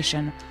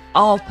innovation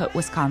all put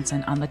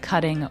Wisconsin on the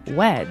cutting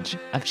wedge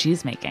of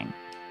cheesemaking.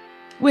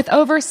 With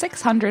over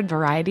 600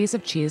 varieties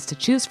of cheese to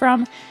choose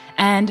from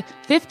and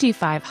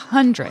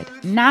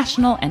 5,500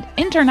 national and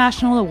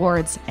international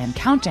awards and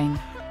counting,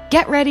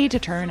 get ready to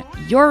turn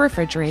your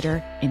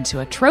refrigerator into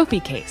a trophy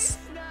case.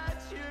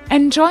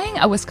 Enjoying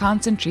a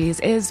Wisconsin cheese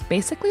is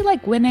basically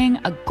like winning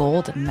a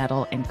gold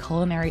medal in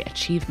culinary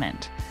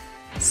achievement.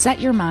 Set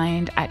your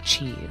mind at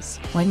cheese.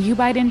 When you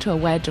bite into a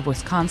wedge of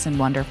Wisconsin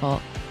Wonderful,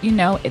 you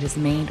know it is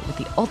made with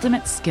the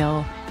ultimate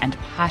skill and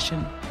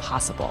passion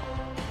possible.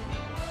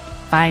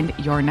 Find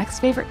your next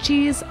favorite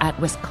cheese at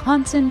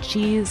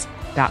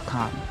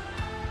wisconsincheese.com.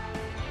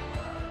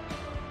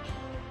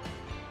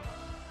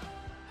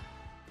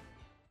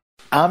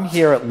 I'm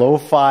here at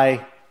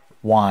Lo-Fi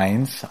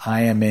Wines.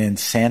 I am in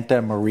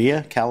Santa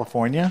Maria,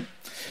 California.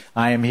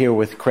 I am here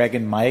with Craig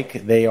and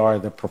Mike. They are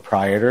the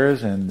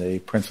proprietors and the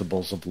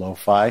principals of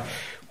Lo-Fi.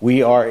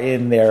 We are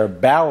in their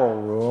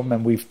barrel room,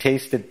 and we've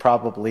tasted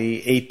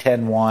probably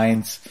 8-10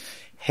 wines,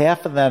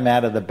 half of them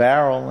out of the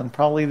barrel and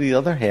probably the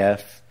other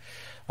half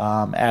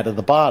out of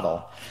the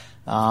bottle.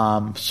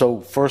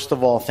 So first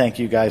of all, thank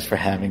you guys for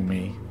having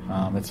me.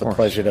 It's a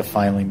pleasure to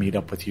finally meet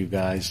up with you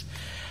guys.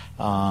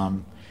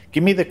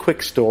 Give me the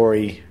quick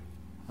story,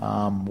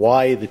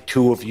 why the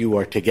two of you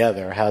are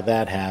together, how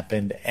that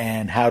happened,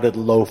 and how did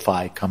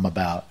Lo-Fi come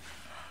about?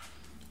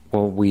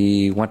 Well,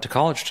 we went to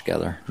college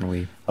together. And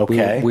we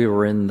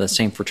were in the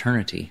same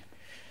fraternity.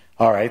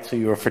 All right, so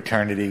you were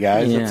fraternity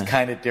guys. Yeah. It's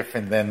kind of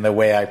different than the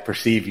way I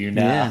perceive you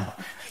now.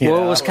 Yeah.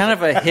 Well, it was kind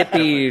of a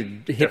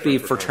hippie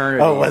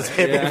fraternity. Oh, it was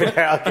hippie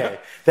fraternity. Okay,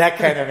 that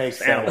kind of makes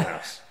sense. Animal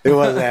House. It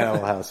was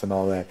Animal House and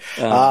all that.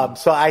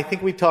 So I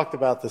think we talked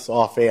about this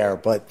off air,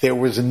 but there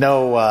was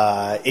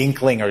no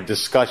inkling or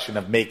discussion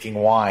of making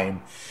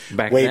wine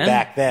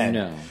back then.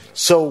 No,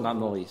 so not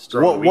in the least.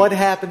 What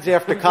happens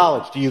after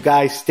college? Do you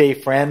guys stay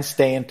friends,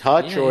 stay in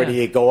touch, or do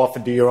you go off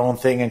and do your own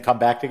thing and come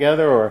back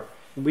together? Or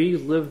we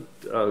lived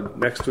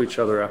next to each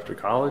other after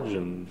college,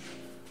 and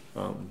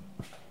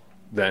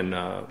then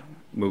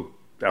moved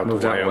out to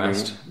Wyoming.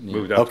 West. Yeah.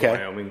 Moved out to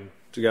Wyoming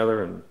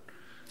together, and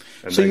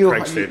so then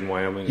Craig stayed in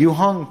Wyoming. You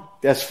hung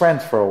as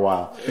friends for a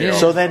while. Yeah.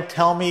 So then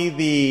tell me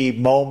the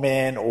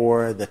moment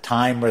or the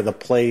time or the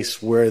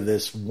place where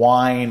this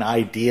wine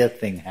idea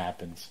thing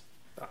happens.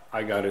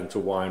 I got into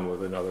wine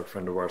with another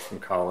friend of ours from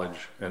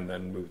college, and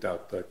then moved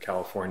out to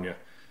California.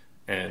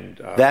 And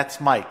that's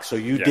Mike. So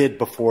you did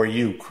before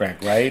you,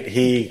 Craig,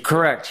 right?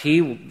 Correct.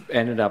 He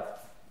ended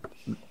up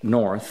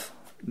Northern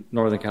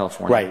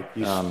California. Right.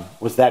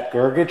 Was that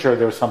Gergich, or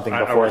there was something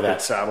before I worked that?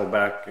 At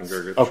Saddleback and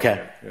Gergich.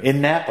 Okay. Yeah. In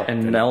Napa.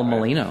 And El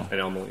Molino. And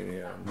El Molino,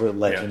 yeah.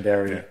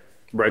 Legendary. Yeah.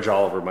 Reg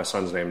Oliver. My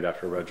son's named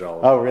after Reg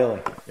Oliver. Oh, really?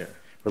 Yeah.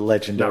 The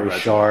legendary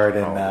Chard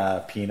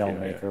and Pinot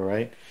maker,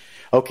 right?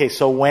 Okay,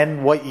 so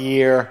what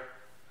year,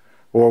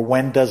 or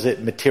when does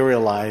it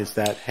materialize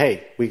that,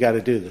 hey, we got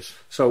to do this?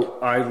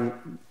 So I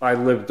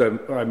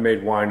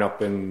made wine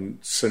up in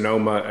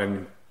Sonoma,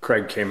 and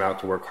Craig came out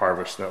to work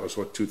harvest. And that was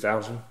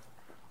 2000?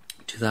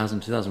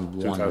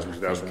 2001.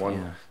 2001.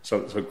 Yeah.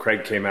 So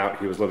Craig came out.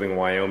 He was living in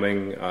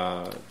Wyoming.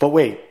 But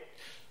wait.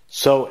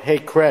 So, hey,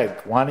 Craig,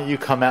 why don't you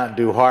come out and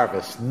do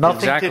harvest?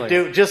 Nothing to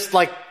do, just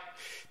like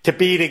to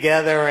be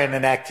together in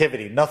an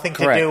activity. Nothing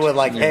to do with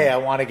hey, I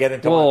want to get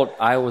into wine.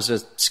 I was a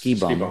ski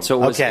bum.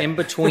 So it was in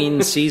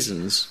between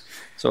seasons.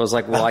 So I was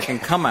like, I can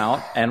come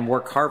out and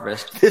work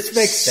harvest. This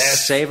makes sense.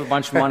 Save a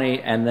bunch of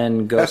money and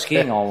then go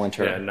skiing all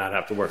winter. And not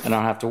have to work. And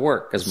not have to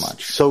work as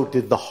much. So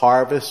did the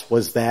harvest,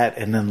 was that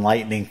an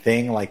enlightening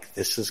thing? Like,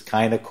 this is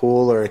kind of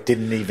cool, or it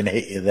didn't even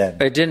hit you then?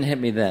 It didn't hit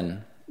me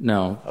then.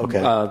 No.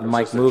 Okay.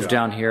 Mike moved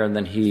down here, and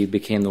then he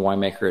became the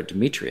winemaker at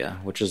Demetria,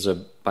 which is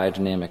a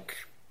biodynamic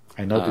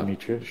I know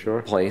Demetria,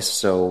 sure. place.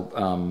 So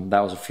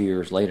that was a few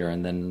years later,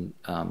 and then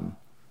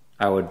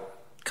I would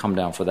come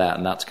down for that,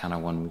 and that's kind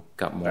of when we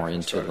got more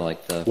into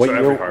like the.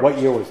 What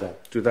year was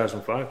that?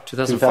 2005.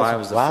 2005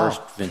 was the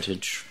first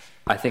vintage.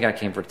 I think I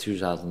came for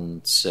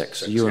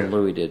 2006. You and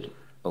Louie did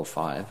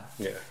 05.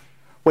 Yeah.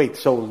 Wait,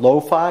 so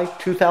Lo-Fi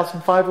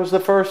 2005 was the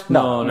first?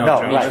 No,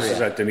 right. This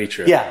is at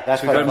Demetria. Yeah,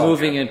 that's what I But thought.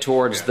 moving in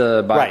towards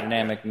the Right.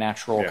 biodynamic,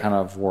 natural Yeah. kind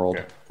of world.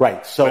 Yeah.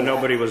 Right, so But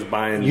nobody was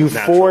buying. you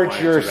natural forge wine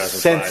in your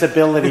 2005.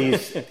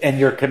 sensibilities and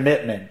your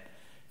commitment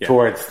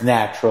towards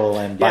natural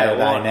and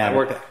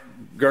biodynamic.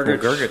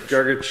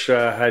 Gergich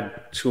had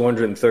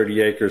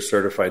 230 acres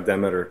certified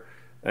Demeter,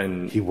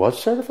 and He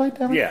was certified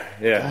down? yeah.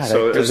 God,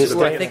 So to this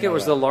day, I think it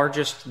was the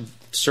largest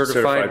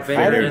certified Certified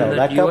vineyard I didn't know in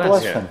that. the God U.S.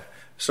 bless yeah. him.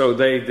 So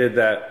they did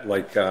that,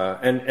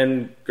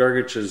 and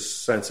Gergich's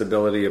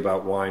sensibility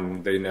about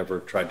wine. They never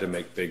tried to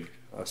make big.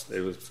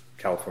 It was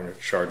California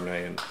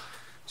Chardonnay, and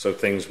so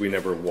things we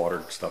never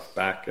watered stuff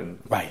back, and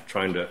Right.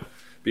 trying to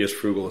be as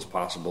frugal as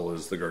possible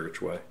is the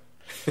Gergich way.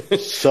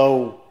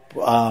 So,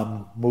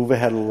 move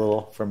ahead a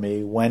little for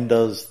me. When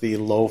does the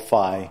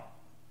Lo-Fi?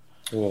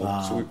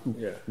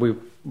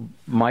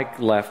 Mike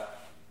left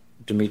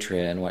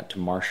Demetria and went to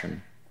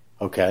Martian,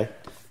 Okay.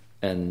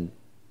 and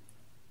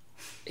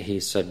he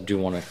said, "Do you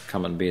want to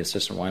come and be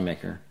assistant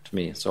winemaker to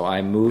me?" So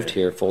I moved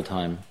here full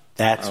time.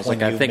 That's I was when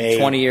like, you I think made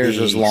 20 years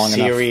the is long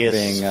enough. serious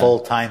being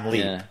full-time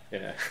leap. Yeah,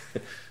 Yeah.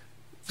 it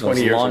 20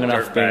 was years long of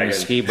enough dirt being a bagging.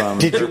 ski bum.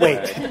 Did you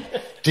wait?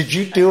 Did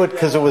you do it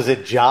because it was a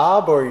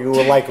job, or you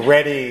were like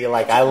ready?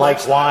 Like, I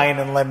like wine,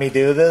 and let me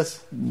do this.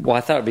 Well,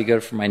 I thought it'd be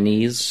good for my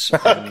knees.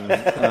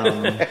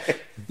 And,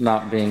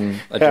 not being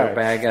a All right. dirtbag.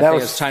 I That think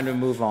was- it's time to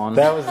move on.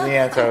 That was the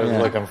answer I was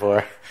looking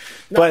for.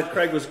 But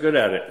Craig was good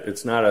at it.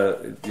 It's not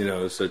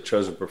it's a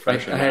chosen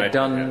profession. I had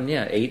done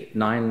 8,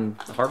 9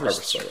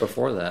 harvests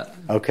before that.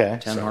 okay,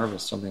 10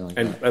 harvests, something like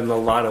that. And a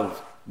lot of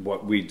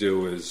what we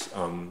do is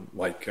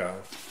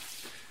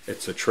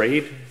it's a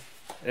trade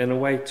in a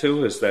way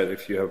too. Is that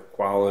if you have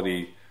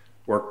quality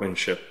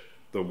workmanship,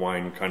 the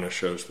wine kind of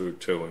shows through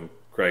too. And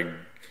Craig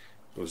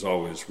was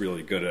always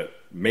really good at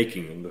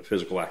making them. The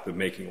physical act of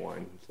making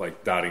wine,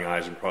 like dotting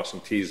I's and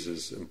crossing T's,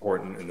 is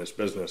important in this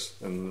business.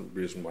 And the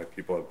reason why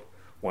people have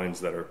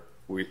wines that are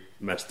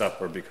messed up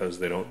are because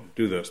they don't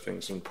do those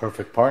things. And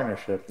perfect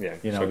partnership. yeah,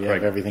 you know, so you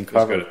Craig have everything was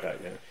covered. good at that.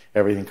 Yeah.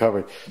 Everything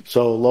covered.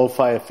 So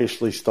Lo-Fi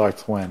officially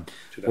starts when?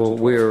 Well,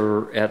 we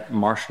were at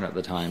Martian at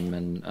the time,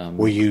 and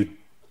Were you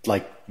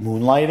like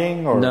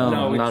moonlighting, or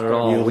no, not at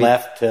all. You We-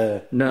 left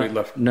to No, We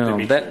left no.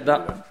 Demetria.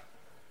 That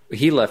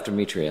he left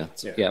Demetria.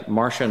 Yeah. Yeah,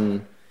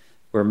 Martian.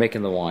 We were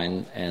making the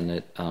wine, and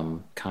it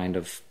kind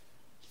of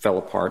fell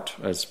apart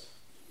as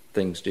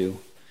things do.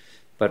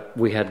 But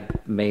we had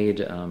made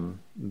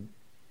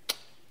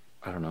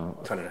I don't know,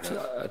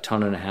 a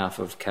ton and a half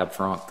of Cab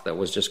Franc that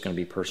was just going to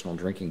be personal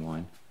drinking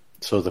wine.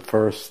 So the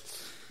first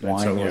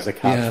wine was a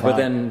Cab Franc. But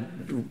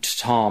then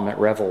Tom at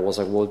Revel was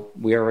like, "Well,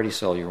 we already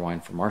sell your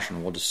wine for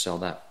Martian. We'll just sell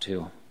that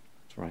too."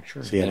 So we're like,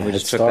 "Sure." So you had and a we head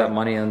just took start. that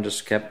money and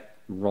just kept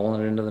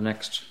rolling it into the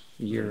next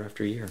year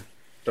after year.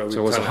 So we So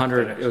it was cut it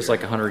 100. the next It was year.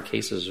 like 100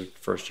 cases the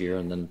first year,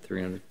 and then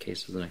 300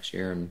 cases the next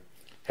year, and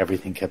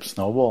Everything kept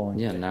snowballing.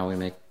 yeah, now we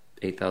make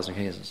 8,000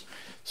 cases.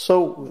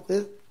 So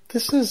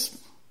this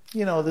is,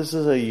 this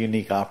is a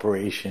unique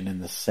operation in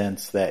the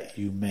sense that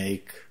you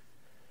make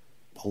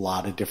a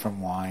lot of different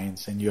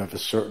wines and you have a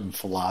certain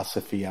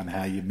philosophy on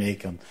how you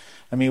make them.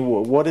 I mean,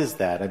 what is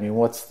that? I mean,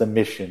 what's the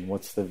mission?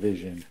 What's the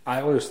vision?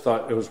 I always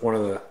thought it was one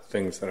of the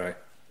things that I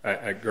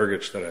at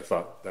Gergich that I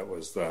thought that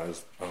was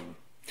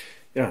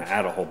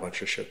add a whole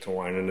bunch of shit to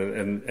wine,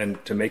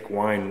 and to make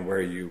wine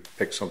where you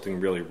pick something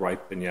really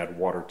ripe and you add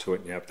water to it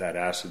and you have to add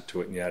acid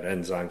to it and you add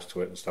enzymes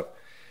to it and stuff,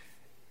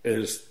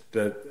 is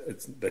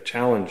the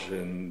challenge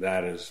in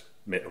that is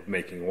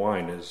making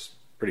wine is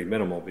pretty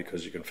minimal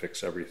because you can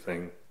fix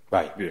everything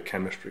Right. via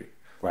chemistry.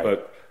 Right.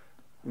 But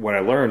what I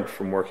learned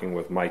from working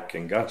with Mike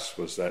and Gus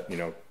was that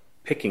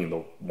picking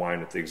the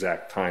wine at the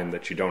exact time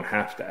that you don't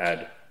have to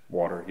add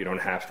water, you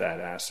don't have to add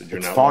acid. You're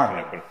It's not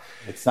farming. looking up.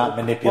 It's not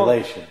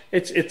manipulation.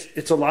 Well,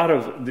 it's a lot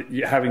of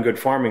having good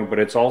farming, but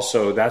it's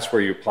also that's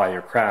where you apply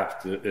your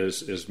craft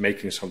is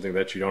making something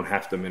that you don't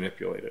have to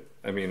manipulate it.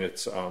 I mean,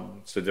 it's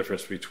the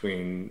difference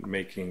between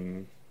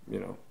making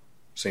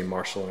St.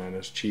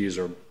 Marcellin's cheese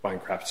or buying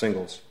craft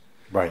singles.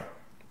 Right.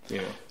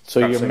 So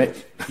craft you're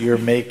singles. you're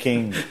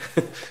making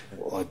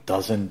a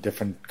dozen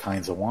different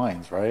kinds of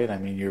wines, right? I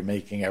mean, you're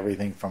making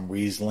everything from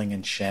Riesling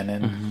and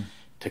Chenin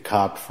to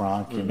Cab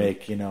Franc. You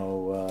make,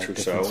 Trousseau,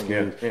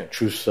 different SKUs. yeah.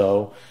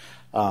 Trousseau,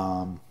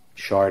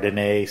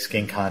 Chardonnay,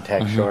 skin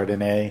contact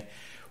Chardonnay.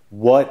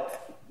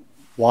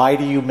 Why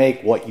do you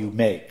make what you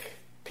make?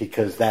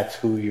 Because that's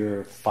who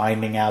you're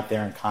finding out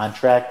there and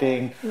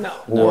contracting?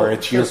 Or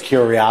it's your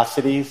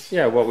curiosities?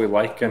 Yeah, what we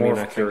like. I More mean, of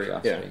I think,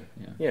 curiosity,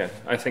 Yeah,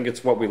 I think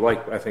it's what we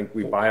like. I think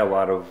we buy a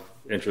lot of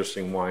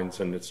interesting wines,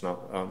 and it's not.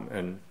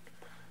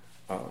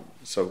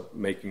 So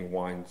making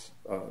wines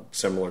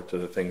similar to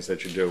the things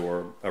that you do,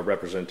 or a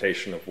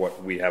representation of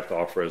what we have to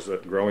offer as a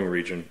growing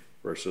region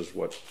versus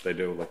what they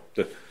do, like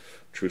the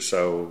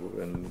Trousseau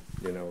and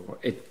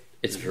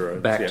It's Sure,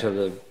 back yeah.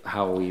 to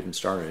how we even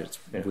started.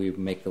 We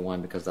make the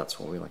wine because that's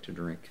what we like to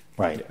drink.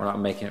 Right. We're not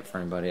making it for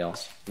anybody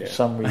else. For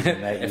some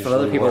reason that If usually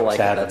other people works like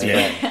it, out that's in the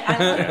great. end.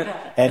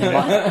 I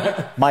like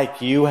that. And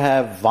Mike, you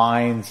have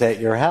vines at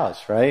your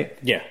house, right?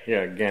 Yeah,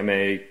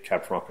 Gamay,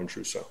 Cab Franc, and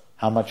Trousseau.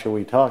 How much are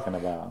we talking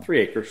about?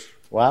 3 acres.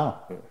 Wow.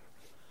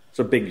 It's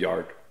a big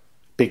yard.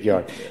 Big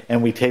yard. Yeah.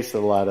 And we tasted a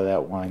lot of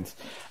that wines.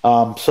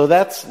 So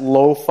that's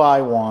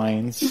Lo-Fi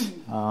Wines.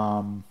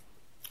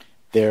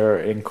 They're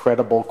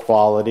incredible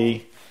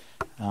quality.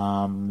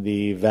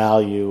 The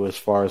value as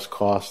far as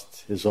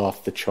cost is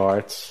off the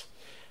charts.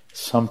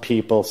 Some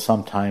people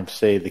sometimes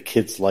say the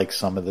kids like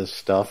some of this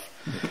stuff,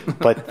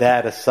 but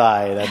that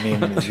aside, I mean,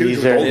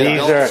 these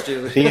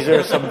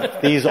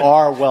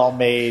are well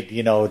made,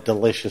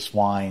 delicious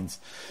wines.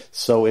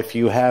 So if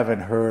you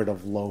haven't heard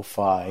of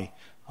Lo-Fi,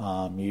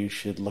 you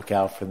should look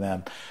out for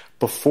them.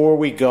 Before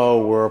we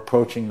go, we're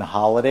approaching the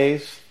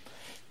holidays.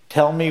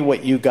 Tell me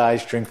what you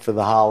guys drink for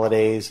the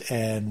holidays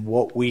and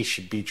what we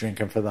should be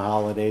drinking for the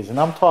holidays.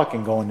 And I'm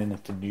talking going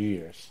into New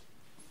Year's.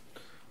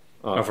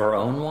 Of our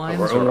own wines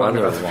or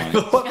other wines? wines?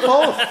 But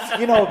both.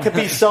 It could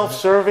be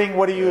self-serving.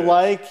 What do you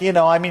like? You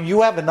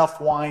have enough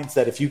wines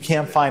that if you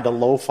can't find a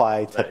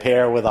Lo-Fi to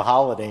pair with a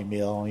holiday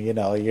meal,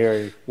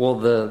 you're... Well,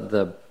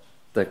 the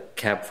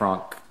Cab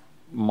Franc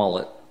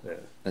mullet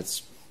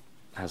has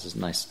this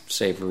nice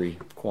savory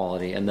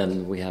quality. And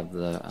then we have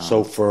the...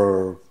 So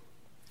for...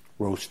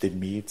 roasted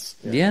meats,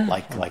 yeah,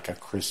 like a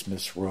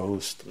Christmas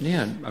roast,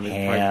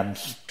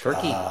 hams,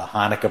 turkey,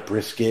 Hanukkah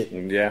brisket,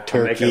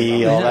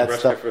 turkey, all that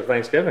stuff for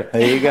Thanksgiving.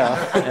 There you go.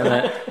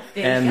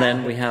 and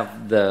then we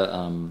have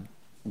the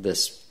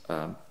this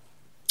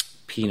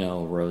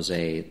Pinot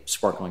Rosé,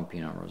 sparkling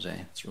Pinot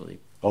Rosé. It's really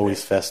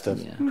always festive.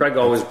 Yeah. Craig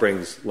always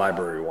brings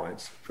library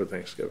wines for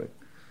Thanksgiving.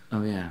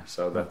 Oh yeah,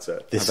 so that's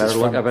it. I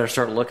better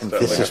start looking.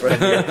 This is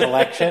from your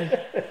collection,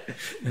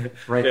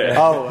 right there.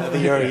 Oh,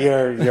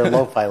 your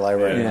Lo-Fi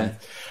library. Yeah.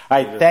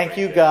 All right, thank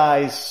you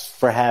guys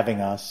for having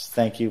us.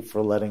 Thank you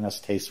for letting us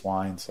taste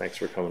wines. Thanks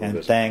for coming.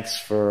 And thanks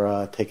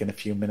for taking a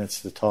few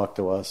minutes to talk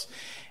to us.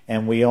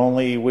 And we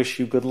only wish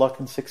you good luck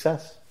and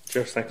success.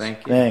 Cheers. Thanks.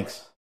 Thank you.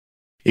 Thanks.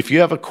 If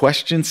you have a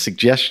question,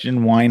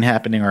 suggestion, wine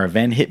happening, or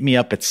event, hit me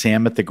up at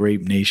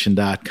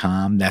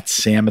samatthegrapenation.com. That's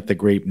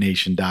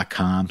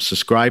samatthegrapenation.com.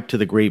 Subscribe to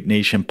the Grape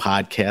Nation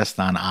podcast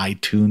on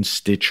iTunes,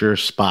 Stitcher,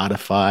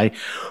 Spotify,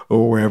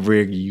 or wherever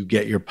you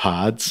get your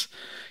pods.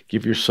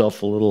 Give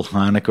yourself a little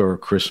Hanukkah or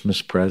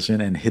Christmas present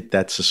and hit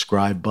that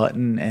subscribe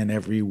button, and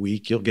every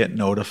week you'll get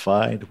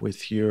notified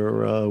with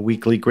your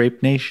weekly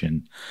Grape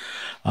Nation.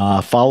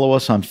 Follow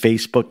us on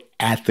Facebook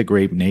at The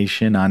Grape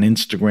Nation. On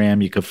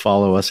Instagram, you can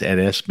follow us at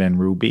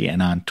SBenRuby,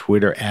 and on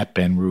Twitter at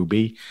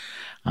BenRuby.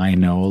 I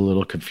know, a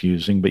little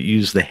confusing, but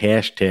use the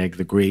hashtag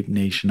The Grape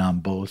Nation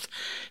on both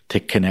to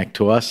connect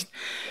to us.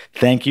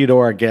 Thank you to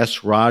our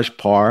guests, Raj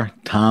Parr,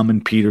 Tom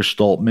and Peter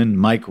Stoltman,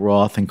 Mike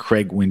Roth, and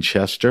Craig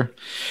Winchester.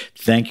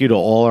 Thank you to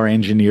all our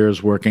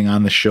engineers working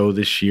on the show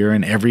this year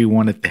and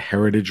everyone at the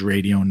Heritage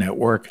Radio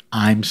Network.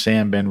 I'm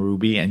Sam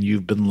BenRuby, and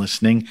you've been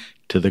listening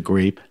to The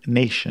Grape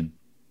Nation.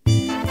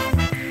 The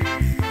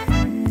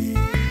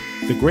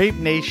Grape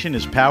Nation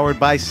is powered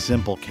by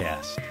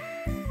Simplecast.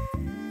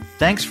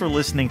 Thanks for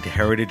listening to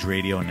Heritage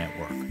Radio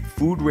Network,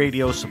 food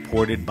radio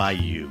supported by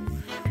you.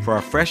 For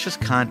our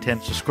freshest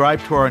content, subscribe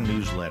to our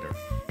newsletter.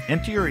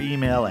 Enter your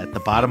email at the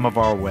bottom of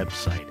our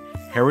website,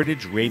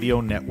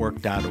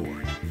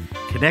 heritageradionetwork.org.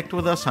 Connect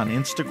with us on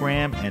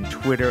Instagram and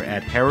Twitter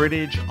at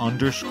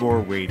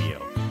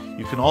heritage_radio.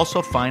 You can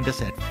also find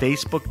us at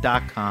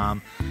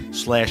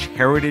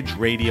facebook.com/Heritage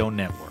Radio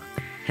Network.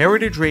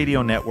 Heritage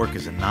Radio Network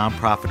is a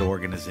nonprofit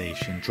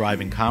organization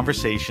driving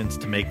conversations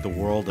to make the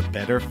world a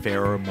better,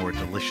 fairer, more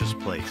delicious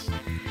place.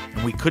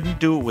 And we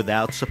couldn't do it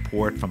without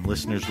support from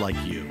listeners like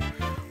you.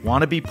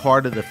 Want to be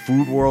part of the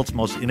food world's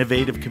most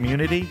innovative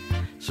community?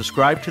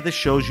 Subscribe to the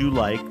shows you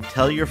like,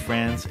 tell your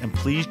friends, and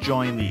please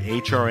join the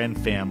HRN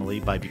family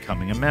by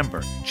becoming a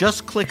member.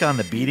 Just click on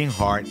the beating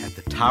heart at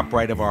the top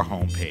right of our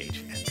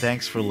homepage. And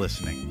thanks for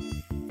listening.